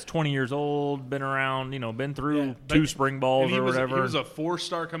Daniel. guys that's 20 years old, been around, been through 2 spring balls or whatever. He was a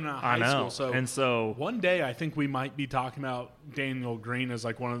 4-star coming out of high school. So one day I think we might be talking about Daniel Green as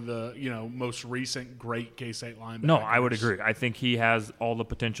like one of the most recent great K-State linebackers. No, I would agree. I think he has all the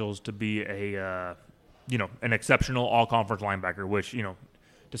potentials to be an exceptional all-conference linebacker. Which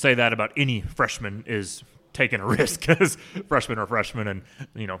to say that about any freshman is taking a risk, because freshmen are freshmen, and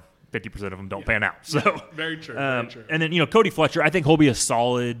 50% of them don't pan out. So very true. Very true. And then Cody Fletcher, I think he'll be a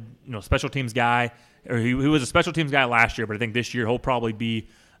solid special teams guy. Or he was a special teams guy last year, but I think this year he'll probably be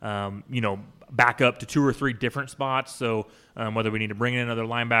back up to 2 or 3 different spots. So whether we need to bring in another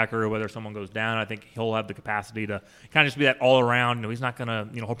linebacker or whether someone goes down, I think he'll have the capacity to kind of just be that all around. He's not gonna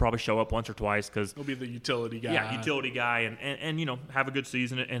he'll probably show up once or twice because he'll be the utility guy. Yeah, utility guy, and have a good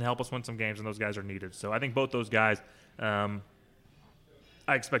season and help us win some games, and those guys are needed. So I think both those guys I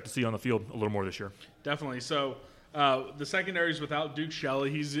expect to see on the field a little more this year. Definitely. So The secondaries without Duke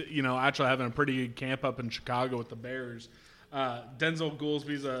Shelley. He's actually having a pretty good camp up in Chicago with the Bears. Denzel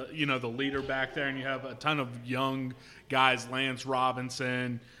Goolsby's the leader back there, and you have a ton of young guys, Lance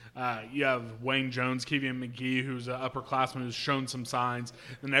Robinson. You have Wayne Jones, Kevian McGee, who's an upperclassman who's shown some signs,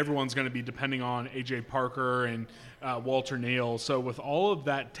 and everyone's going to be depending on A.J. Parker and Walter Neal. So with all of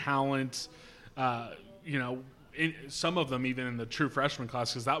that talent, some of them even in the true freshman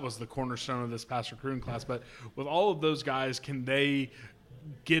class, because that was the cornerstone of this past recruiting class. But with all of those guys, can they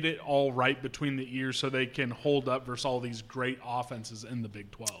get it all right between the ears so they can hold up versus all these great offenses in the Big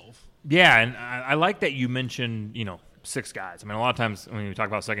 12? Yeah, and I like that you mentioned, 6 guys. I mean, a lot of times when we talk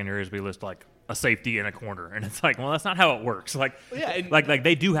about secondaries, we list like a safety and a corner, and it's like, well, that's not how it works. Like, like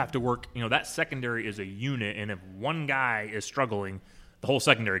they do have to work. That secondary is a unit, and if one guy is struggling, the whole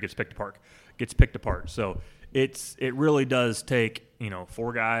secondary gets picked apart. So it really does take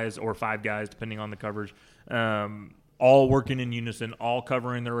 4 guys or 5 guys, depending on the coverage, all working in unison, all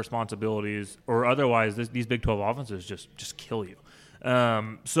covering their responsibilities, or otherwise these Big 12 offenses just kill you.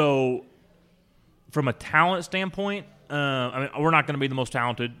 So from a talent standpoint, we're not going to be the most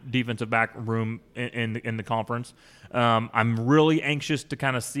talented defensive back room in the conference. I'm really anxious to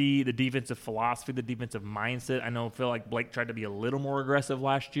kind of see the defensive philosophy, the defensive mindset. I feel like Blake tried to be a little more aggressive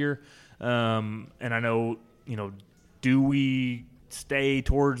last year, and I know do we stay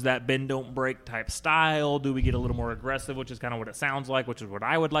towards that bend don't break type style? Do we get a little more aggressive, which is kind of what it sounds like, which is what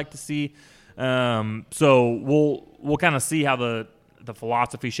I would like to see. So we'll kind of see how the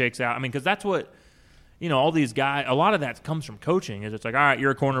philosophy shakes out. I mean, because that's what all these guys. A lot of that comes from coaching. Is it's like, all right,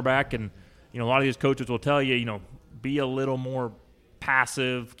 you're a cornerback, and a lot of these coaches will tell you, be a little more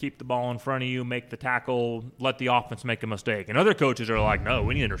passive, keep the ball in front of you, make the tackle, let the offense make a mistake. And other coaches are like, no,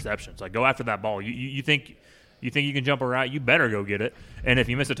 we need interceptions. Like, go after that ball. You think you can jump a route, you better go get it. And if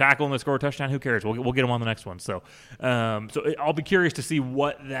you miss a tackle and they score a touchdown, who cares? We'll get them on the next one. So, I'll be curious to see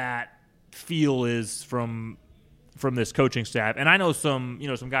what that feel is from this coaching staff. And I know some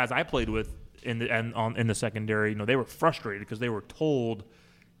guys I played with in the secondary. They were frustrated because they were told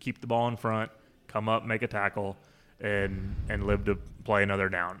keep the ball in front, come up, make a tackle, and live to play another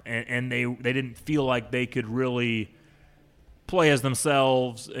down. And they didn't feel like they could really play as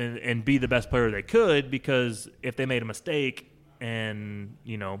themselves and be the best player they could, because if they made a mistake and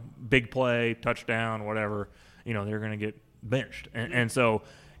big play, touchdown, whatever, they're going to get benched. And so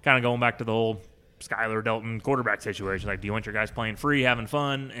kind of going back to the whole Skylar Delton quarterback situation, like, do you want your guys playing free, having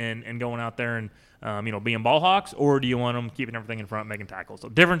fun, and going out there and being ball hawks, or do you want them keeping everything in front, making tackles? So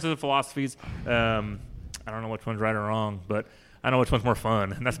differences of philosophies. I don't know which one's right or wrong, but I know which one's more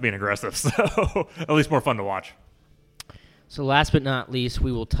fun, and that's being aggressive. So at least more fun to watch. So last but not least,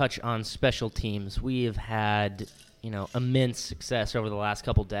 we will touch on special teams. We have had, immense success over the last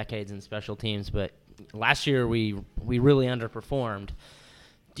couple decades in special teams, but last year we really underperformed.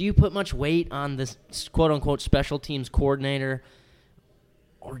 Do you put much weight on this quote-unquote special teams coordinator,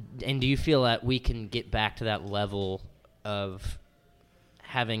 and do you feel that we can get back to that level of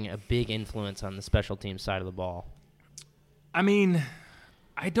having a big influence on the special teams side of the ball? I mean,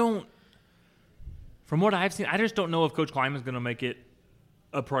 I don't. From what I've seen, I just don't know if Coach Kleiman's going to make it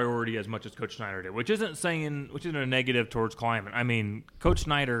a priority as much as Coach Snyder did, which isn't a negative towards Kleiman. I mean, Coach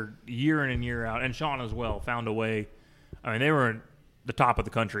Snyder, year in and year out, and Sean as well, found a way. I mean, they were in the top of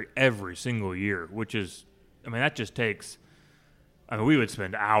the country every single year, which is, that just takes. We would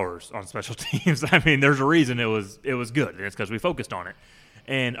spend hours on special teams. There's a reason it was good, and it's because we focused on it.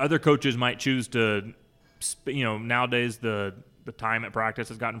 And other coaches might choose to, nowadays the time at practice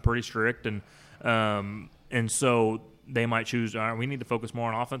has gotten pretty strict, and so they might choose, all right, we need to focus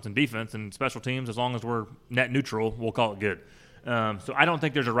more on offense and defense and special teams. As long as we're net neutral, we'll call it good. So I don't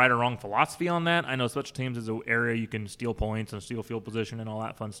think there's a right or wrong philosophy on that. I know special teams is an area you can steal points and steal field position and all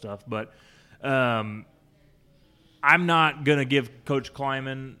that fun stuff, but I'm not going to give Coach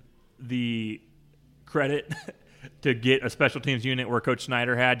Kleiman the credit to get a special teams unit where Coach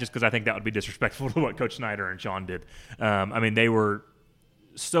Snyder had, just because I think that would be disrespectful to what Coach Snyder and Sean did. They were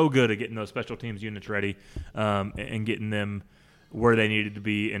so good at getting those special teams units ready and getting them where they needed to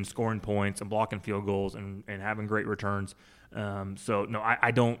be and scoring points and blocking field goals and having great returns.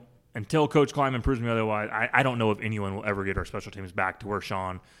 I don't – until Coach Kleiman proves me otherwise, I don't know if anyone will ever get our special teams back to where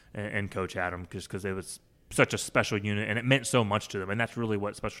Sean and Coach had them, just because it was such a special unit and it meant so much to them. And that's really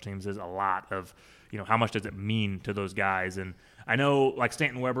what special teams is, a lot of – how much does it mean to those guys? And I know, like,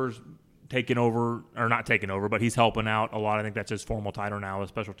 Stanton Weber's taking over, or not taking over, but he's helping out a lot. I think that's his formal title now, is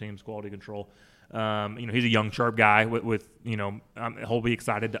special teams quality control. He's a young, sharp guy with he'll be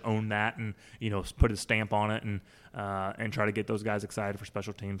excited to own that and, put his stamp on it and try to get those guys excited for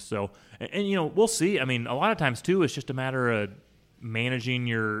special teams. So, and we'll see. I mean, a lot of times, too, it's just a matter of managing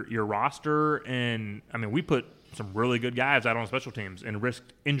your roster. And, I mean, we put some really good guys out on special teams and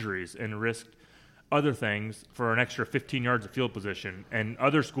risked injuries and risked other things for an extra 15 yards of field position. And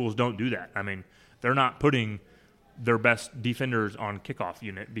other schools don't do that. I mean, they're not putting their best defenders on kickoff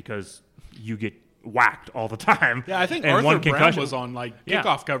unit because you get whacked all the time. Yeah, I think and Arthur Brown was on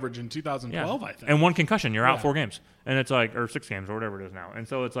kickoff coverage in 2012, I think. And one concussion, you're out 4 games. And it's or 6 games or whatever it is now. And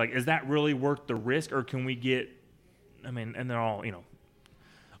so it's is that really worth the risk, or can we get and they're all,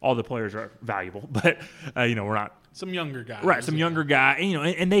 all the players are valuable, but we're not some younger guys. Right, some younger guy,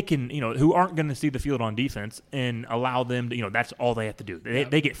 and they can, who aren't going to see the field on defense, and allow them to, that's all they have to do.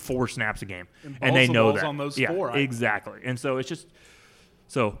 They get 4 snaps a game, and they know that. On those 4, exactly. And so it's just,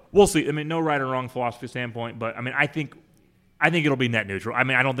 so we'll see. I mean, no right or wrong philosophy standpoint, but I mean, I think it'll be net neutral. I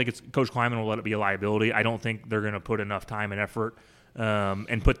mean, I don't think Coach Kleiman will let it be a liability. I don't think they're going to put enough time and effort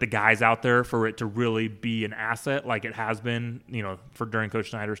and put the guys out there for it to really be an asset like it has been, for during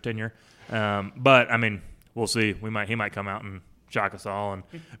Coach Snyder's tenure. But I mean, we'll see. He might come out and shock us all and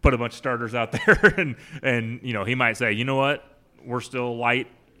put a bunch of starters out there, and he might say, you know what, we're still light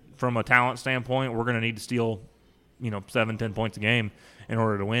from a talent standpoint. We're going to need to steal, 7-10 points a game in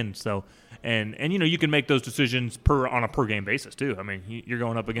order to win. So, and you can make those decisions on a per game basis too. I mean, you're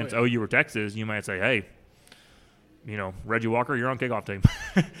going up against OU or Texas. You might say, hey, Reggie Walker, you're on kickoff team.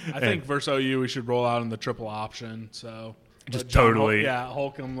 I think versus OU we should roll out in the triple option. So just totally. Let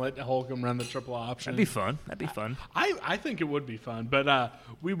Holcomb run the triple option. That'd be fun. I think it would be fun. But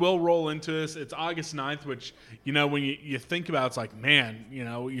we will roll into this. It's August 9th, which, when you think about it, it's like, man,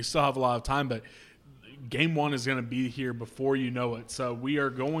 you still have a lot of time, but game 1 is going to be here before you know it. So we are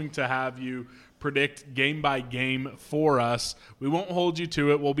going to have you predict game by game for us. We won't hold you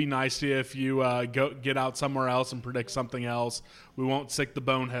to it. We'll be nice to you if you get out somewhere else and predict something else. We won't sick the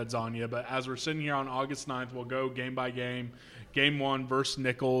boneheads on you. But as we're sitting here on August 9th, we'll go game by game. Game 1 versus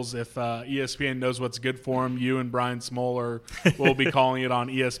Nichols. If ESPN knows what's good for him, you and Brian Smoller will be calling it on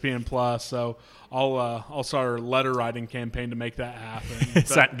ESPN Plus. So I'll start a letter writing campaign to make that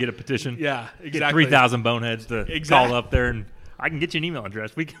happen. Get a petition. Yeah, exactly. Get 3,000 boneheads to call up there, and I can get you an email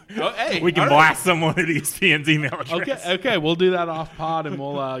address. We can blast someone at ESPN's email address. Okay, we'll do that off pod, and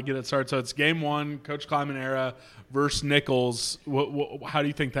we'll get it started. So it's game 1, Coach Kleiman era versus Nichols. How do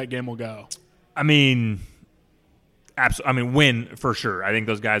you think that game will go? I mean, win for sure. I think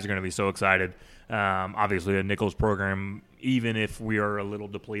those guys are going to be so excited. Obviously, a Nichols program, even if we are a little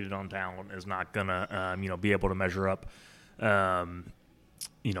depleted on talent, is not going to be able to measure up, toe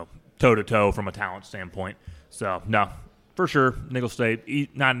to toe from a talent standpoint. So no. For sure, Nichols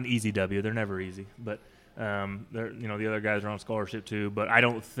State, not an easy W. They're never easy, but the other guys are on scholarship too. But I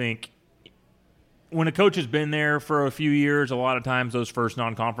don't think when a coach has been there for a few years, a lot of times those first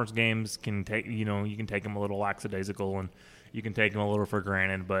non-conference games can take you can take them a little lackadaisical and you can take them a little for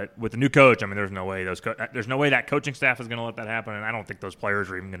granted. But with a new coach, I mean, there's no way that coaching staff is going to let that happen, and I don't think those players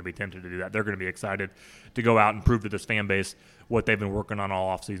are even going to be tempted to do that. They're going to be excited to go out and prove to this fan base what they've been working on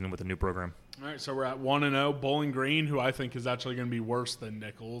all offseason with the new program. All right, so we're at 1-0. Bowling Green, who I think is actually going to be worse than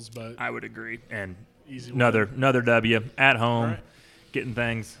Nichols, but I would agree. And easy another W at home, right. getting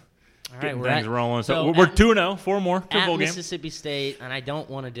things rolling. So we're 2-0, 4 more at bowl game. Mississippi State, and I don't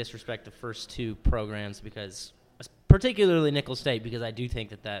want to disrespect the first 2 programs because, particularly Nichols State, because I do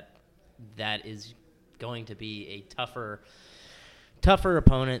think that is going to be a tougher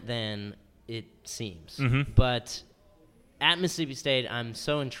opponent than it seems. Mm-hmm. But at Mississippi State, I'm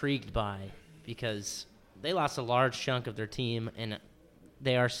so intrigued by because they lost a large chunk of their team, and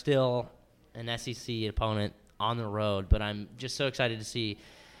they are still an SEC opponent on the road. But I'm just so excited to see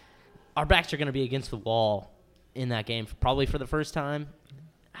our backs are going to be against the wall in that game, probably for the first time.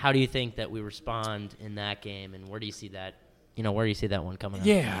 How do you think that we respond in that game, and where do you see that? Where do you see that one coming up?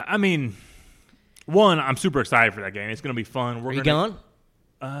 Yeah, I mean, I'm super excited for that game. It's going to be fun. Are you going?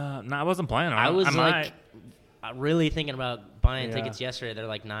 No, I wasn't planning on it. I was really thinking about buying tickets yesterday. They're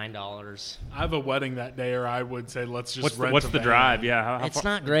like $9. I have a wedding that day, or I would say let's just rent what's a the van. drive? Yeah, how it's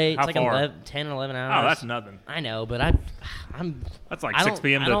far, not great. How it's like far? 10 or 11 hours. Oh, that's nothing. I know, but I'm. That's like 6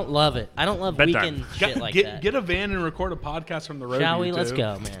 p.m. I don't love it. I don't love bedtime. weekend shit like that. Get a van and record a podcast from the road. Shall we? You Let's two.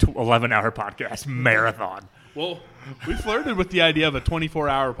 go, man. 11-hour podcast marathon. Well, we flirted with the idea of a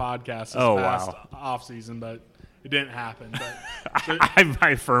 24-hour podcast this past off season, but It didn't happen. But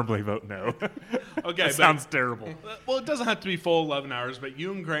I firmly vote no. Okay, that sounds terrible. Well, it doesn't have to be full 11 hours, but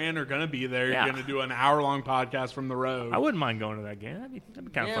you and Grant are going to be there. Yeah. You're going to do an hour-long podcast from the road. I wouldn't mind going to that game. That'd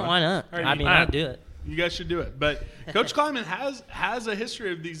be kind of fun. why not? All right, I mean, I'd do it. You guys should do it. But Coach Kleiman has a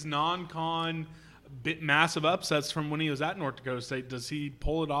history of these non-con massive upsets from when he was at North Dakota State. Does he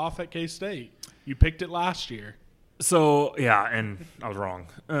pull it off at K-State? You picked it last year. So, yeah, and I was wrong.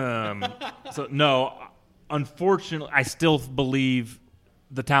 So, no, unfortunately, I still believe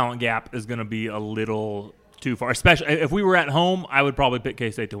the talent gap is going to be a little too far. Especially if we were at home, I would probably pick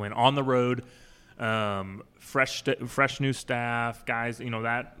K-State to win. On the road, fresh new staff, guys.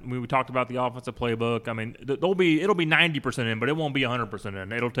 That we talked about the offensive playbook. I mean, it'll be 90% in, but it won't be 100%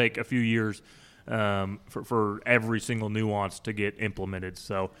 in. It'll take a few years for every single nuance to get implemented.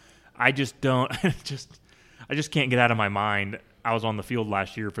 So, I just don't. I just can't get out of my mind. I was on the field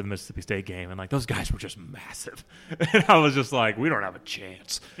last year for the Mississippi State game, and those guys were just massive, and I was just like, we don't have a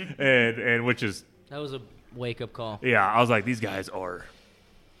chance, and which is that was a wake up call. Yeah, I was like, these guys are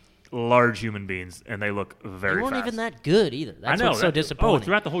large human beings, and they look very. They weren't fast. even that good either. That's I know, what's so disappointing. Oh,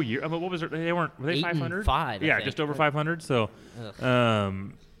 throughout the whole year. I mean, what was it? Were they 500? 5. Yeah, just over 500. So,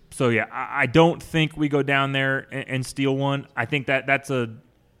 so yeah, I don't think we go down there and steal one. I think that's a.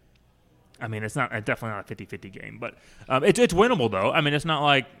 I mean, it's definitely not a 50-50 game, but it's winnable though. I mean, it's not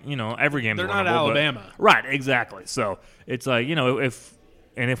like every game. They're winnable, not Alabama, right? Exactly. So it's like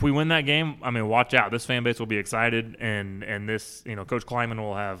if we win that game, I mean, watch out. This fan base will be excited, and this Coach Kleiman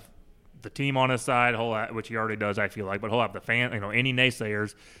will have the team on his side, which he already does, I feel like, but he'll have the fan. Any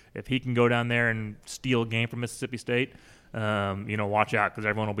naysayers, if he can go down there and steal a game from Mississippi State, watch out because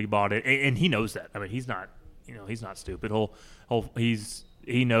everyone will be bought in, and he knows that. I mean, he's not stupid.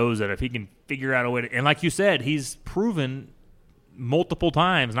 He knows that if he can figure out a way to – and like you said, he's proven multiple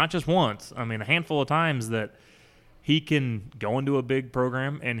times, not just once, I mean a handful of times that he can go into a big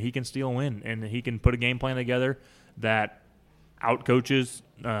program and he can steal a win and he can put a game plan together that out-coaches,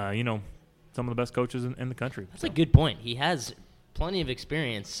 some of the best coaches in the country. That's a good point. He has plenty of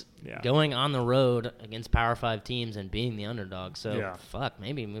experience going on the road against Power 5 teams and being the underdog. So,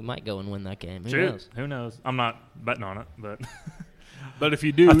 maybe we might go and win that game. Who knows? I'm not betting on it, but – But if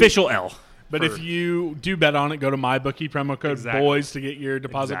you do official L. But if you do bet on it, go to MyBookie, promo code BOYS to get your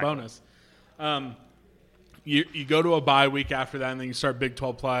deposit bonus. You go to a bye week after that, and then you start Big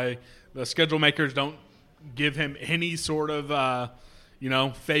 12 play. The schedule makers don't give him any sort of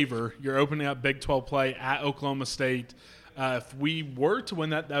favor. You're opening up Big 12 play at Oklahoma State. If we were to win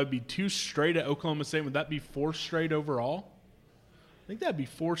that would be 2 straight at Oklahoma State. Would that be 4 straight overall? I think that'd be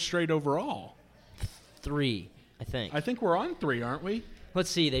 4 straight overall. 3. I think we're on 3, aren't we? Let's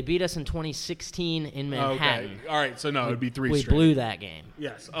see. They beat us in 2016 in Manhattan. Okay. All right. So, no, it would be 3 straight. We blew that game.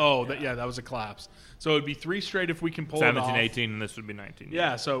 Yes. Oh, that was a collapse. So, it would be 3 straight if we can pull it off. 17-18, and this would be 19.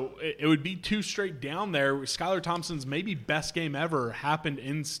 Yeah, so it would be 2 straight down there. Skylar Thompson's maybe best game ever happened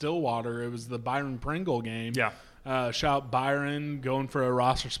in Stillwater. It was the Byron Pringle game. Yeah. Shout out Byron going for a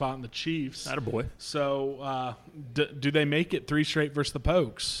roster spot in the Chiefs. Attaboy. So, do they make it 3 straight versus the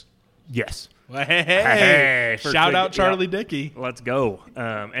Pokes? Yes. Well, hey. Shout out Charlie Dickey. Let's go.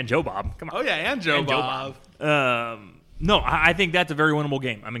 And Joe Bob. Come on. Oh, yeah, and Joe Bob. No, I think that's a very winnable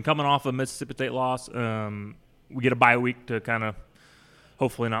game. I mean, coming off a Mississippi State loss, we get a bye week to kind of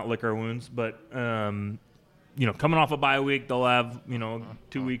hopefully not lick our wounds. But, coming off a bye week, they'll have,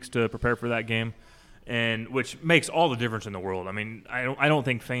 2 weeks to prepare for that game, and which makes all the difference in the world. I mean, I don't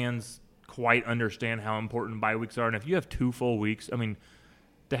think fans quite understand how important bye weeks are. And if you have 2 full weeks, I mean,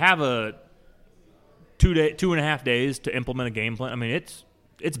 to have a 2.5 days to implement a game plan, I mean,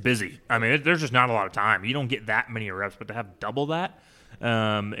 it's busy. I mean, there's just not a lot of time. You don't get that many reps, but to have double that,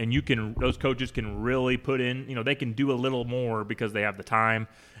 and those coaches can really put in, they can do a little more because they have the time,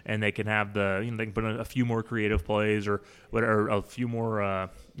 and they can have they can put in a few more creative plays or a few more,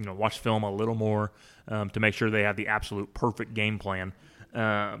 watch film a little more to make sure they have the absolute perfect game plan.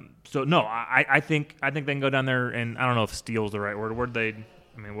 So no, I think they can go down there, and I don't know if steal's the right word. What are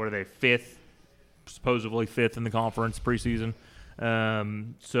they, 5th? Supposedly 5th in the conference preseason.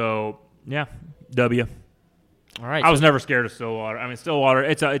 So yeah, W. All right. I was never scared of Stillwater. I mean, Stillwater,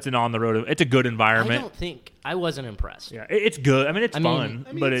 it's an on the road. It's a good environment. I wasn't impressed. Yeah, it's good. I mean, it's fun,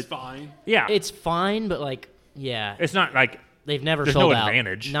 but it's fine. Yeah, it's fine, but it's not like they've never there's sold no out.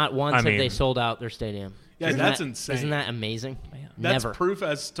 advantage. Not once have they sold out their stadium. Yeah, that's insane. Isn't that amazing? That's never. proof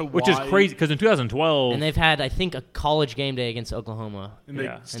as to why. Which is crazy because in 2012, and they've had, I think, a college game day against Oklahoma, and they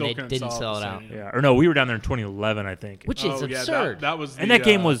didn't sell it out. Yeah, or no, we were down there in 2011, I think. Which is absurd. That was, and that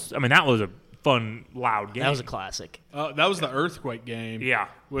game was. I mean, that was a fun, loud game. That was a classic. That was the earthquake game. Yeah.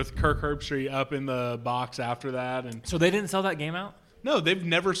 With Kirk Herbstreit up in the box after that, and So they didn't sell that game out? no, they've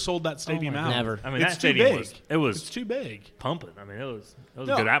never sold that stadium out. Never. I mean, It's that too stadium big. was It's too big. pumping. I mean, it was a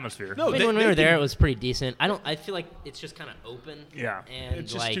No. good atmosphere. No, I mean, they- when we they were there, can- it was pretty decent. I feel like it's just kind of open. Yeah. And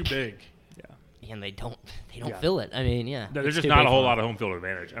It's just like, too big. And they don't Yeah. fill it. I mean, yeah. There's it's just too not big a whole for lot them. of home field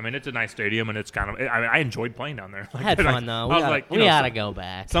advantage. I mean, it's a nice stadium, and it's kind of. I enjoyed playing down there. I had fun though. We gotta go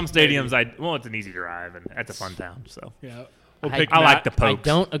back. Some stadiums, it's an easy drive, and it's a fun town. So Yeah. I like the I Pokes.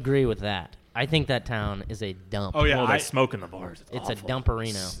 don't agree with that. I think that town is a dump. Oh yeah, well, they smoke in the bars. It's a awful.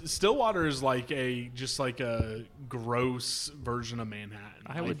 dumperino. Stillwater is like a gross version of Manhattan.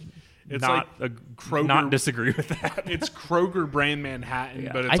 I would It's not Kroger. not disagree with that. It's Kroger brand Manhattan,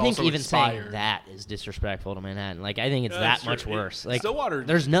 Yeah. but it's I think also even saying expired. that is disrespectful to Manhattan. Like I think it's That's that much true. worse. Like Stillwater-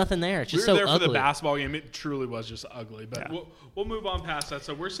 there's nothing there. It's We just were so there for ugly. the basketball game. It truly was just ugly. But Yeah. we'll move on past that.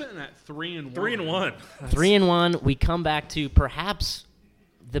 So we're sitting at 3-1. 3-1. 3-1. We come back to perhaps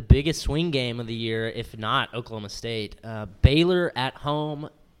the biggest swing game of the year, if not Oklahoma State. Baylor at home.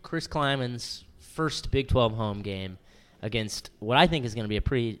 Chris Kleiman's first Big 12 home game against what I think is going to be a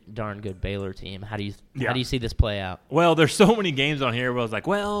pretty darn good Baylor team. How do you see this play out? Well, there's so many games on here where I was like,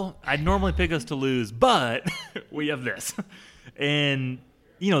 well, I'd normally pick us to lose, but we have this. And,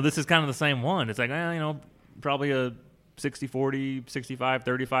 this is kind of the same one. It's like, probably a 60-40,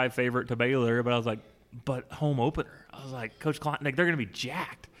 65-35 favorite to Baylor. But I was like, but home opener. I was like, Coach Klein, they're going to be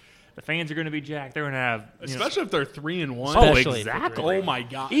jacked. The fans are going to be jacked. They're going to have. Especially if they're 3-1. Oh, Especially if exactly. Oh my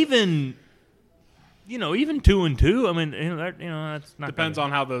God. Even 2-2. I mean, that's not. Depends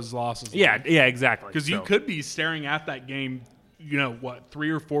on how those losses. Yeah, exactly. Because you could be staring at that game. 3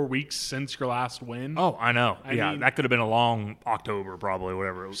 or 4 weeks since your last win. Oh, I know. I Yeah, mean- that could have been a long October, probably,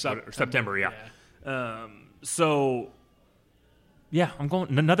 whatever. September, yeah. So, yeah, I'm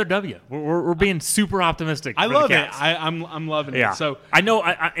going another W. We're being super optimistic. I for the love it. Cats. I'm loving Yeah. it. So I know,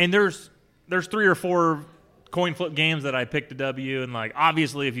 and there's 3 or 4 coin flip games that I picked a W, and like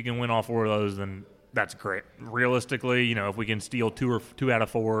obviously, if you can win all 4 of those, then that's great. Realistically, if we can steal 2 out of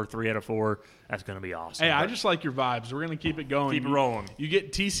 4, 3 out of 4, that's going to be awesome. hey, I But just like your vibes. We're gonna keep it going. Keep it rolling. You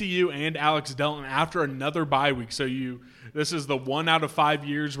get TCU and Alex Delton after another bye week. So this is the 1 out of 5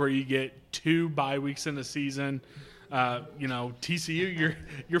 years where you get 2 bye weeks in a season. TCU,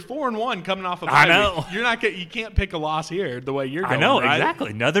 you're 4-1 coming off a bye I know. week. You're not you can't pick a loss here the way you're going. I know right? exactly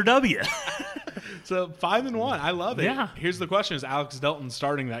another W. So 5-1, I love it. Yeah. Here's the question: is Alex Delton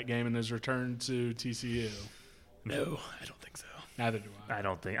starting that game in his return to TCU? No, I don't think so. Neither do I. I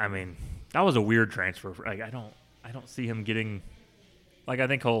don't think. I mean, that was a weird transfer. Like, I don't see him getting. Like, I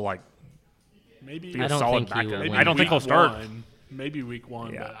think he'll Maybe be a I don't solid think he will backup. win. I don't think he'll week start. one. Maybe week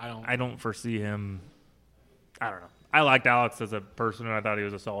 1, Yeah, but I don't foresee him. I don't know. I liked Alex as a person, and I thought he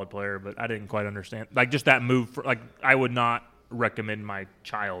was a solid player, but I didn't quite understand. Like, just that move. I would not recommend my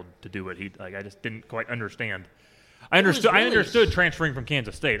child to do what he. Like, I just didn't quite understand. I understood. really I understood transferring from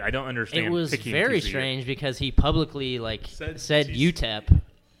Kansas State. I don't understand. It was picking very TCU. strange because he publicly said UTEP,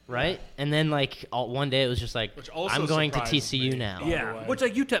 right? And then one day it was just like, Which also I'm going to surprises TCU me. now. the Yeah, way. which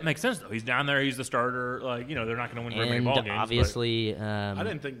UTEP makes sense though. He's down there. He's the starter. They're not going to win very many And ball games. but obviously, I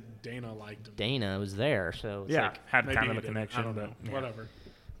didn't think Dana liked him. Dana was there, so it's yeah, like, had Maybe kind of he a didn't. connection. I don't know. But, yeah. Whatever.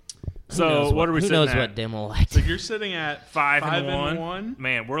 So what are we who sitting knows at? what Dimmel liked? So you're sitting at 5-1.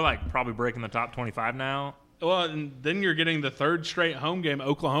 Man, we're probably breaking the top 25 now. Well, and then you're getting the 3rd straight home game,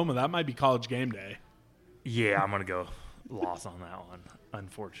 Oklahoma. That might be College game day. Yeah, I'm gonna go loss on that one.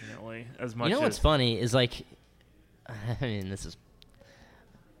 Unfortunately, as much You know as what's funny is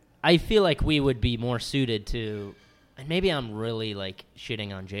I feel like we would be more suited to, and maybe I'm really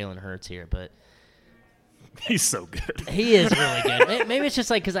shitting on Jalen Hurts here, but he's so good. he is really good. Maybe it's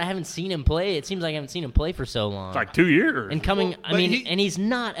just because I haven't seen him play. It seems like I haven't seen him play for so long. It's like 2 years. And coming, Well, but and he's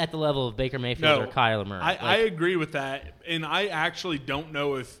not at the level of Baker Mayfield No, or Kyler Murray. I agree with that, and I actually don't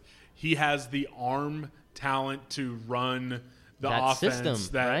know if he has the arm talent to run the That offense.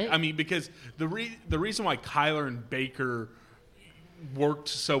 system, right? I mean, because the reason why Kyler and Baker worked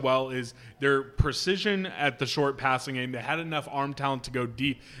so well is their precision at the short passing game. They had enough arm talent to go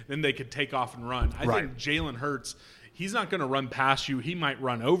deep, then they could take off and run. I Right. think Jalen Hurts, he's not going to run past you. He might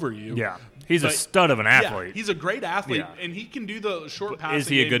run over you. yeah, he's a But- stud of an Yeah, athlete. he's a great athlete, Yeah. and he can do the short But passing. is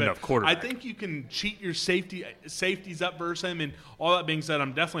he a game, good but enough quarterback? I think you can cheat your safeties up versus him. And all that being said,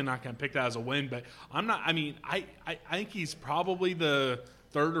 I'm definitely not going to pick that as a win. But I'm not. I mean, I think he's probably the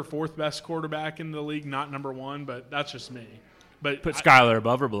 3rd or 4th best quarterback in the league, not number 1. But that's just me. But Put Skyler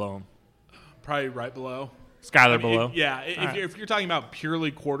above or below him. probably right below. Skyler below. If you're talking about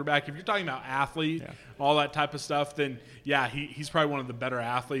purely quarterback, if you're talking about athlete, all that type of stuff, then he's probably one of the better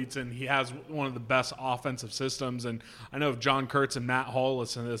athletes, and he has one of the best offensive systems. And I know if John Kurtz and Matt Hall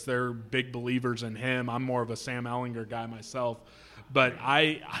listen to this, they're big believers in him. I'm more of a Sam Ehlinger guy myself, but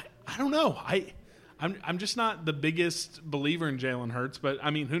I don't know. I'm just not the biggest believer in Jalen Hurts, but I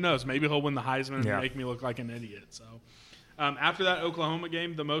mean, who knows? Maybe he'll win the Heisman and make me look like an idiot. So. After that Oklahoma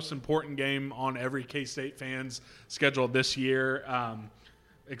game, the most important game on every K-State fan's schedule this year,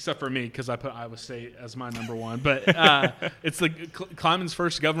 except for me because I put Iowa State as my number one. But it's the Kleiman's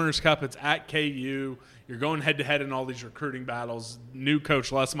first Governor's Cup. It's at KU. You're going head-to-head in all these recruiting battles. New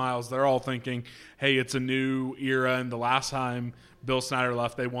coach Les Miles, they're all thinking, hey, it's a new era. And the last time Bill Snyder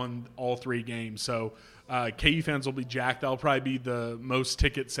left, they won all 3 games. So KU fans will be jacked. That'll probably be the most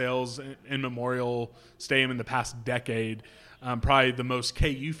ticket sales in Memorial Stadium in the past decade. Probably the most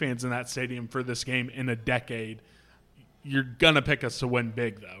KU fans in that stadium for this game in a decade. You're going to pick us to win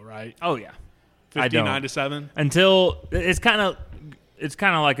big, though, right? Oh, yeah. 59-7? Until it's kind of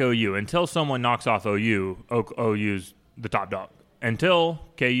like OU. Until someone knocks off OU's the top dog. Until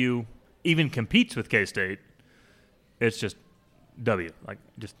KU even competes with K-State, it's just W. Like,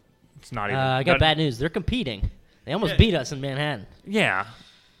 just it's not even. I got bad news. They're competing. They almost beat us in Manhattan. Yeah,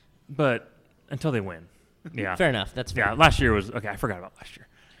 but until they win. Yeah. Fair enough. That's fair. Yeah, last year was – okay, I forgot about last year.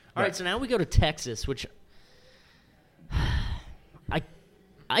 All right, so now we go to Texas, which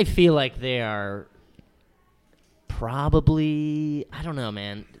I feel like they are probably – I don't know,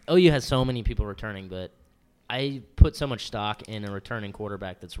 man. OU has so many people returning, but I put so much stock in a returning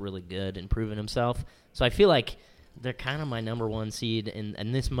quarterback that's really good and proven himself. So I feel like they're kind of my number one seed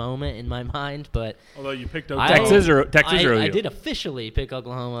in this moment in my mind. But although you picked Texas or OU? I did officially pick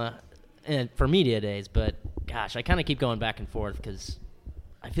Oklahoma for media days, but gosh, I kind of keep going back and forth because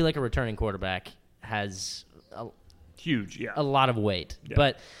I feel like a returning quarterback has a lot of weight. Yeah.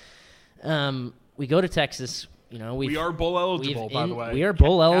 But we go to Texas. You know, we are bowl eligible, by the way. We are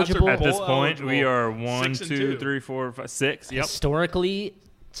bowl eligible. At this point, we are 1, 2, 3, 4, 5, 6. Yep. Historically,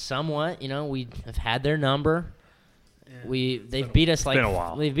 somewhat, you know, we have had their number. They've beat us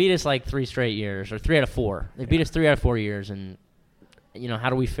like 3 straight years, or 3 out of 4. They've beat us 3 out of 4 years, and you know, how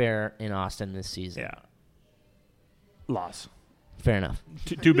do we fare in Austin this season? Yeah, loss. Fair enough.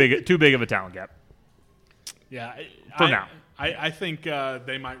 Too big of a talent gap. Yeah, for now. I think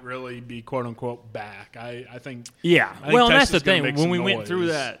they might really be quote unquote back. I think. Yeah. I think well, and Texas that's the thing. When we noise. went through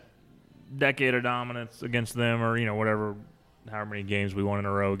that decade of dominance against them, or however many games we won in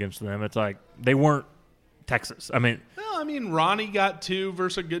a row against them, it's like they weren't Texas. I mean, Ronnie got 2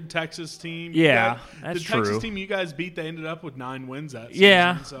 versus a good Texas team. Yeah, that's true. The Texas team you guys beat, they ended up with 9 wins that season.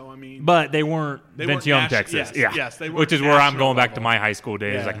 Yeah, so but they weren't Vince Young, Texas. Yes, they weren't. Which is where I'm going back to my high school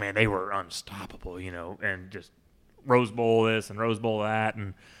days. Yeah. Like, man, they were unstoppable, and just Rose Bowl this and Rose Bowl that,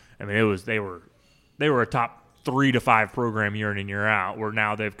 and I mean, they were a top 3 to 5 program year in and year out. Where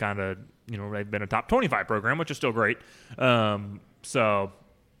now they've kind of they've been a top 25 program, which is still great. So.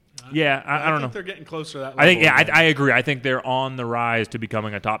 Yeah, I don't know. They're getting closer to that level. I think, I agree. I think they're on the rise to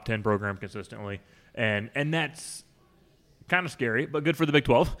becoming a top 10 program consistently, and that's kind of scary, but good for the Big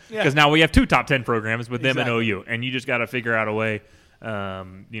 12 because now we have 2 top 10 programs with them and OU, and you just got to figure out a way,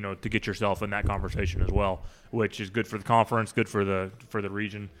 to get yourself in that conversation as well, which is good for the conference, good for the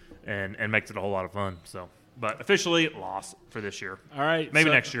region, and makes it a whole lot of fun. So, but officially, loss for this year. All right, maybe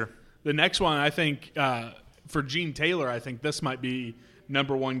next year. The next one, I think, for Gene Taylor, I think this might be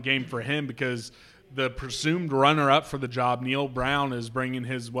number one game for him because the presumed runner-up for the job, Neil Brown, is bringing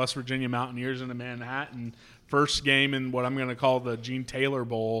his West Virginia Mountaineers into Manhattan. First game in what I'm going to call the Gene Taylor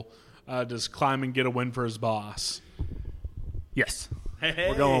Bowl. Does Kleiman get a win for his boss? Yes. Hey.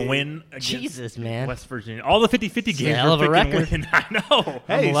 We're going to win against Jesus, man. West Virginia. All the 50-50 games hell of a record. Win. I know.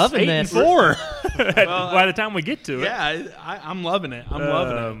 Hey, I'm loving this. 8-4 by the time we get to it. Yeah, I'm loving it. I'm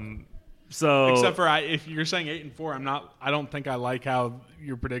loving it. So except for if you're saying 8-4, I don't think I like how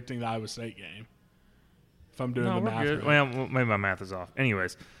you're predicting the Iowa State game. If I'm doing the math, good. Right. Well, maybe my math is off.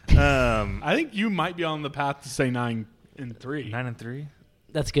 Anyways, I think you might be on the path to say 9-3. 9-3.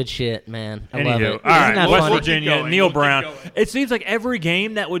 That's good shit, man. I Anywho, love it. All right, West funny? Virginia, Neil Brown. It seems like every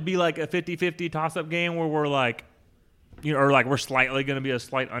game that would be like a 50-50 toss-up game where we're like, or like we're slightly going to be a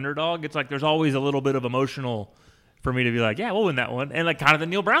slight underdog. It's like there's always a little bit of emotional. For me to be like, yeah, we'll win that one. And like kind of the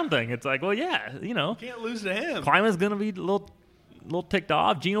Neil Brown thing. It's like, well, yeah, Can't lose to him. Kleiman's going to be a little ticked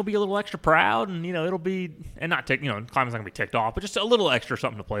off. Gene will be a little extra proud. And, it'll be, and not ticked, Kleiman's not going to be ticked off, but just a little extra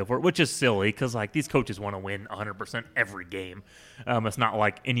something to play for, which is silly because like these coaches want to win 100% every game. It's not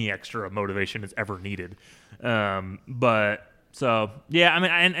like any extra motivation is ever needed. But So yeah, I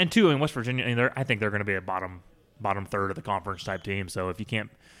mean, and two in West Virginia, I think they're going to be a bottom third of the conference type team. So if you can't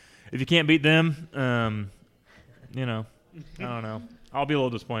beat them, I don't know. I'll be a little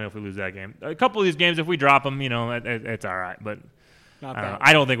disappointed if we lose that game. A couple of these games, if we drop them, it's all right. But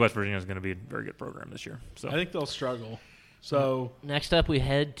I don't think West Virginia is going to be a very good program this year. So I think they'll struggle. So next up, we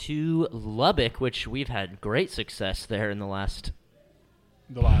head to Lubbock, which we've had great success there in the last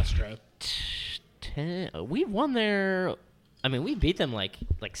trip. We've won there. I mean, we beat them like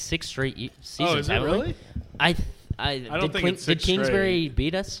 6 straight seasons. Oh, is it really? I don't think it's 6 did Kingsbury straight.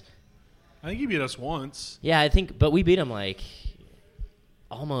 beat us? I think he beat us once. Yeah, I think, but we beat them like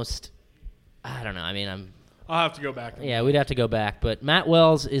almost. I don't know. I mean, I'll have to go back. Yeah, we'd have to go back. But Matt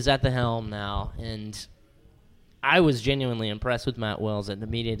Wells is at the helm now, and I was genuinely impressed with Matt Wells at the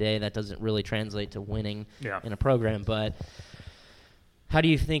media day. That doesn't really translate to winning in a program, but how do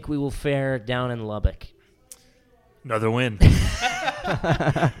you think we will fare down in Lubbock? Another win.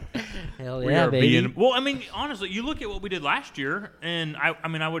 Hell yeah, baby. Well, I mean, honestly, you look at what we did last year, and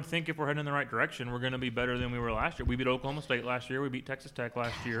I would think if we're heading in the right direction, we're going to be better than we were last year. We beat Oklahoma State last year. We beat Texas Tech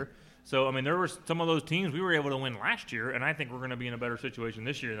last year. So, I mean, there were some of those teams we were able to win last year, and I think we're going to be in a better situation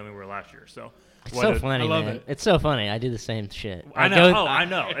this year than we were last year. So, it's so funny, I love man. it. It's so funny. I do the same shit. I know. I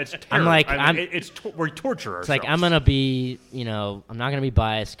know. It's terrible. I'm like, we torture ourselves. It's like I'm going to be, I'm not going to be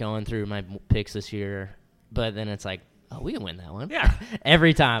biased going through my picks this year, but then it's like, oh, we can win that one. Yeah.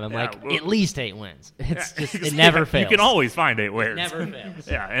 Every time. I'm like, at least 8 wins. It's just, it never fails. You can always find 8 wins. It never fails.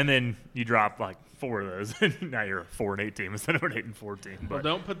 Yeah, and then you drop like 4 of those, and now you're a 4-8 team instead of an 8-4 team. But Well,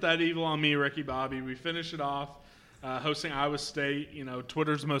 don't put that evil on me, Ricky Bobby. We finish it off hosting Iowa State.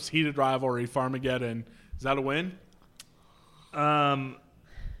 Twitter's most heated rivalry, Farmageddon. Is that a win?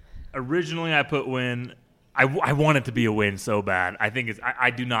 Originally, I put win. I want it to be a win so bad. I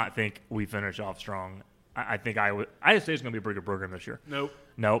do not think we finish off strong. I think Iowa State is going to be a pretty good program this year. Nope.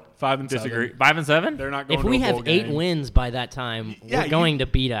 5-7. Disagree. 5-7. They're not going if to we a bowl have 8 game. wins by that time, we're going to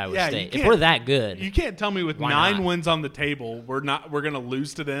beat Iowa State. If we're that good. You can't tell me with Why 9 not? wins on the table, we're going to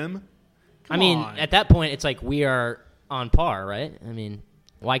lose to them. Come on. At that point, it's like we are on par, right? I mean,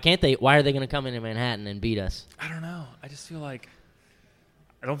 why can't they? Why are they going to come into Manhattan and beat us? I don't know. I just feel like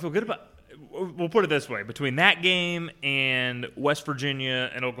I don't feel good about. We'll put it this way: between that game and West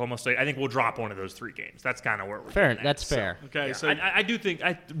Virginia and Oklahoma State, I think we'll drop one of those 3 games. That's kind of where we're Fair. at. That's fair. Okay, Yeah, so I do think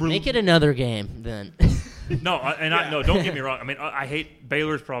Make it another game then. No, don't get me wrong. I mean, I hate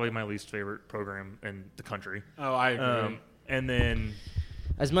Baylor's probably my least favorite program in the country. Oh, I agree. And then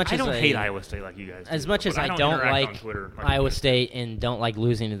As much I as don't hate Iowa State like you guys do. As much as but I don't interact on like Twitter like you Iowa guys do. State and don't like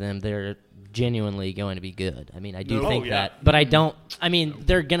losing to them, they're genuinely going to be good. I mean, I do No. think Oh, yeah. that, but I don't. I mean,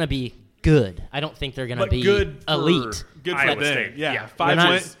 they're going to be good. I don't think they're going to But be good for elite. Good for Iowa them. State. Yeah, They're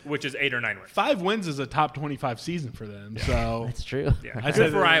not- which is 8 or 9 wins. 5 wins is a top 25 season for them. So That's true. Yeah, I good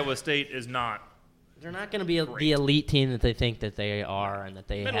said for that- Iowa State is not They're not going to be the elite team that they think that they are and that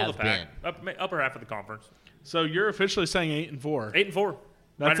they middle of have the pack, been. upper half of the conference. So you're officially saying 8-4. 8-4.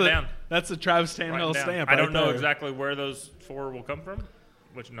 That's Write it down. That's the Travis Write it Tannahill down. stamp. I don't right know there. exactly where those 4 will come from,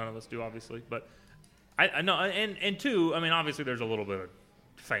 which none of us do, obviously. But I know, and 2, I mean, obviously there's a little bit of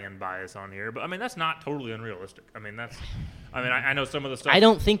fan bias on here, but I mean that's not totally unrealistic. I mean I know some of the stuff. I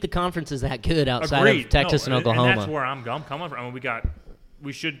don't think the conference is that good outside Agreed. of Texas No, and Oklahoma. And that's where I'm coming from. I mean,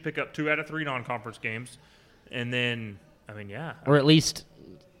 we should pick up 2 out of 3 non-conference games, and then or at least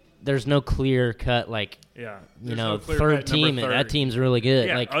there's no clear cut There's no clear third cut team. number That 30. team's really good.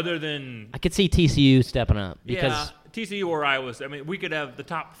 Yeah, Like other than I could see TCU stepping up because TCU or Iowa State. I mean, we could have the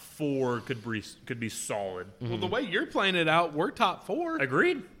top 4 could be solid. Well, the way you're playing it out, we're top 4.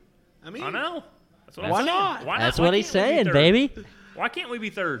 Agreed. I mean, I know. That's what Why I'm saying. not? Why that's Why what he's can't we be saying, third? baby. Why can't we be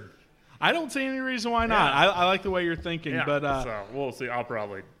 3rd? I don't see any reason why not. Yeah. I like the way you're thinking, Yeah, but so we'll see. I'll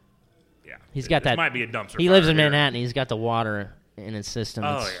probably. Yeah, He's got this that. might be a dumpster. He lives fire in here. Manhattan. He's got the water in his system.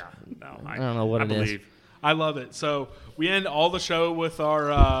 Oh It's- yeah. No, I don't know what I it is. believe. I love it. So we end all the show with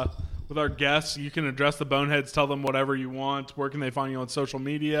our guests. You can address the boneheads, tell them whatever you want. Where can they find you on social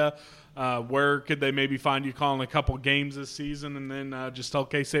media? Where could they maybe find you calling a couple games this season? And then just tell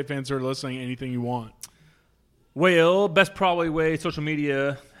K-State fans who are listening anything you want. Well, best probably way social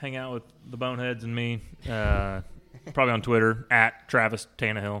media, hang out with the Boneheads and me. Probably on Twitter at Travis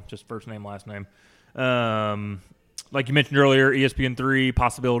Tannahill, just first name, last name. Like you mentioned earlier, ESPN3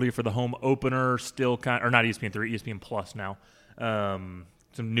 possibility for the home opener still or not ESPN3, ESPN Plus now.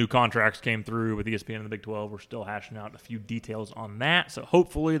 Some new contracts came through with ESPN and the Big 12. We're still hashing out a few details on that. So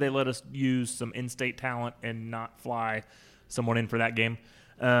hopefully they let us use some in-state talent and not fly someone in for that game.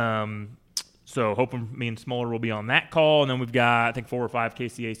 So hoping me and Smoller will be on that call. And then we've got, I think, 4 or 5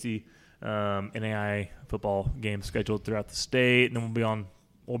 KCAC NAIA football games scheduled throughout the state, and then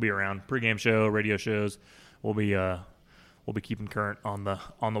we'll be around pregame show, radio shows. We'll be keeping current on the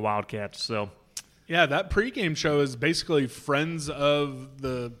Wildcats. So. Yeah, that pregame show is basically friends of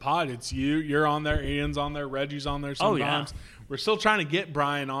the pod. It's you're on there, Ian's on there, Reggie's on there sometimes. Oh, yeah. We're still trying to get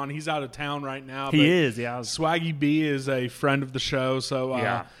Brian on. He's out of town right now. He is, yeah. Swaggy B is a friend of the show.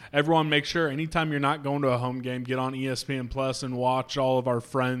 So everyone make sure anytime you're not going to a home game, get on ESPN Plus and watch all of our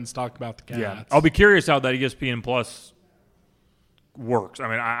friends talk about the Cats. Yeah, I'll be curious how that ESPN Plus works. I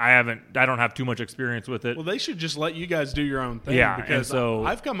mean, I don't have too much experience with it. Well, they should just let you guys do your own thing. Yeah, because and so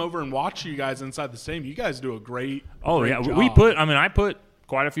I've come over and watched you guys inside the stadium. You guys do a great job. I put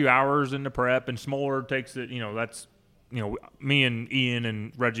quite a few hours into prep, and Smoller takes it. That's me and Ian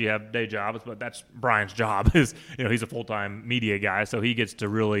and Reggie have day jobs, but that's Brian's job. Is he's a full-time media guy, so he gets to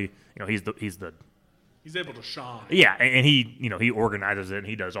really He's able to shine. Yeah, and he organizes it and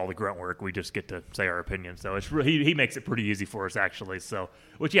he does all the grunt work. We just get to say our opinion. So it's he makes it pretty easy for us actually. So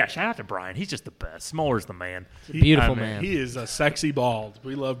shout out to Brian. He's just the best. Smoller's the man. Beautiful man. He is a sexy bald.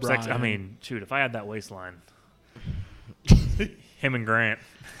 We love Brian. If I had that waistline, him and Grant,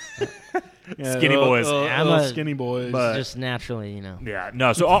 skinny boys. Skinny boys. But just naturally, Yeah,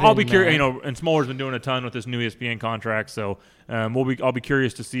 no. So I'll be curious. And Smoller's been doing a ton with this new ESPN contract. So I'll be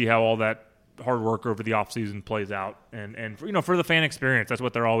curious to see how all that hard work over the offseason plays out, and for the fan experience. That's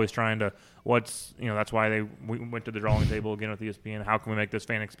what they're always trying to. That's why we went to the drawing table again with ESPN. How can we make this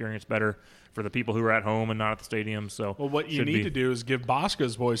fan experience better for the people who are at home and not at the stadium? So what you need to do is give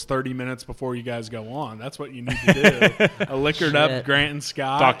Bosco's boys 30 minutes before you guys go on. That's what you need to do. A liquored up Grant and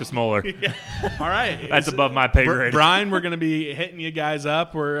Scott. Talk to Smoller. Yeah. All right, that's above my pay grade. Brian, we're going to be hitting you guys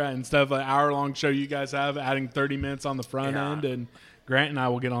up. Instead of an hour-long show you guys have, adding 30 minutes on the front end, and Grant and I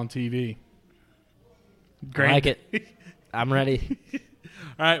will get on TV. Grant. I like it. I'm ready.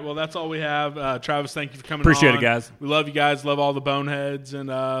 All right, well, that's all we have. Travis, thank you for coming Appreciate on. it, guys. We love you guys. Love all the boneheads, and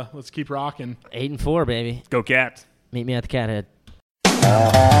let's keep rocking. 8-4, baby. Go Cats. Meet me at the Cat Head.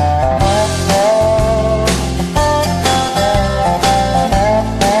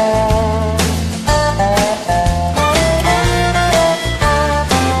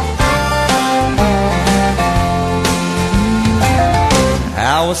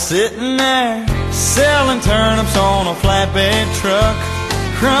 I was sitting there selling turnips on a flatbed truck,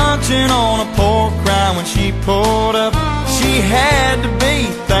 crunching on a pork rind when she pulled up. She had to be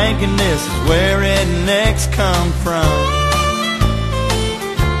thinking this is where rednecks come from.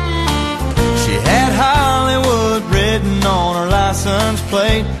 She had Hollywood written on her license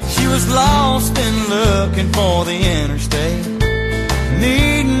plate. She was lost and looking for the interstate,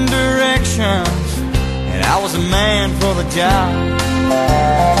 needing directions, and I was a man for the job.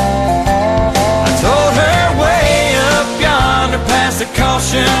 I told her way up yonder past the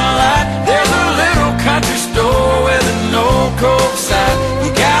caution light, there's a little country store with an old Coke sign.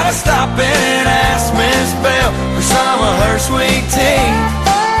 You gotta stop in and ask Miss Bell for some of her sweet tea.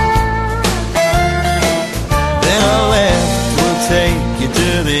 Then a left will take you to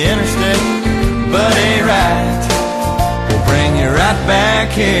the interstate, but a right will bring you right back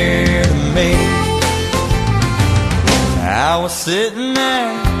here to me. I was sitting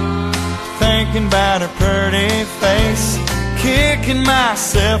there thinking about her pretty face, kicking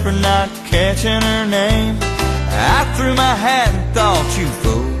myself for not catching her name. I threw my hat and thought, you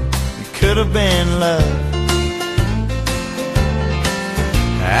fool, it could have been love.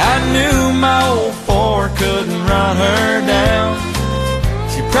 I knew my old Ford couldn't run her down.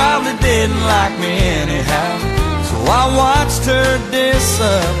 She probably didn't like me anyhow, so I watched her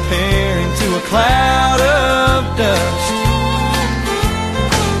disappear into a cloud of dust.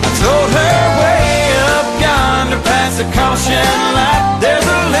 Told her way up yonder past the caution light, there's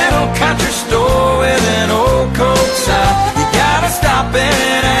a little country store with an old Coke sign. You gotta stop in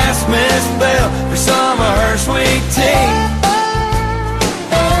and ask Miss Bell for some of her sweet tea.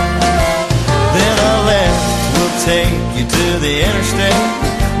 Then a left will take you to the interstate,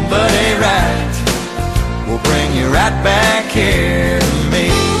 but a right will bring you right back here to me.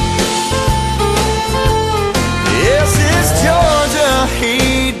 Yes, it's Georgia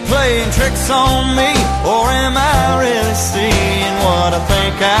Heat playing tricks on me, or am I really seeing what I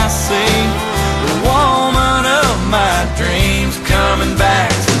think I see? The woman of my dreams coming back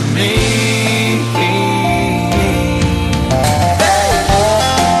to me.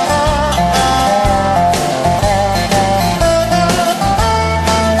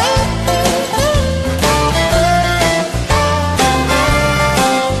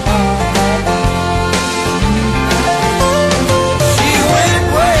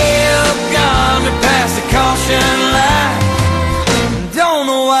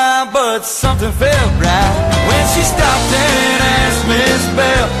 but something felt right when she stopped and asked Miss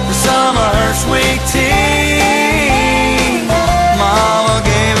Bell for some of her sweet tea. Mama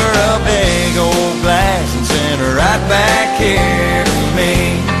gave her a big old glass and sent her right back here to me.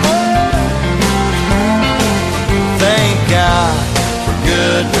 Thank God for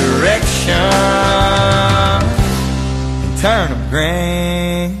good direction and turnip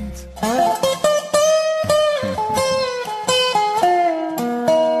greens.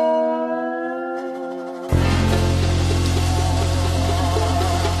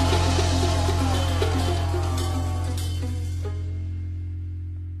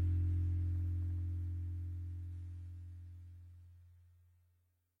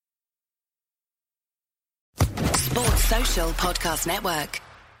 Sports Social Podcast Network.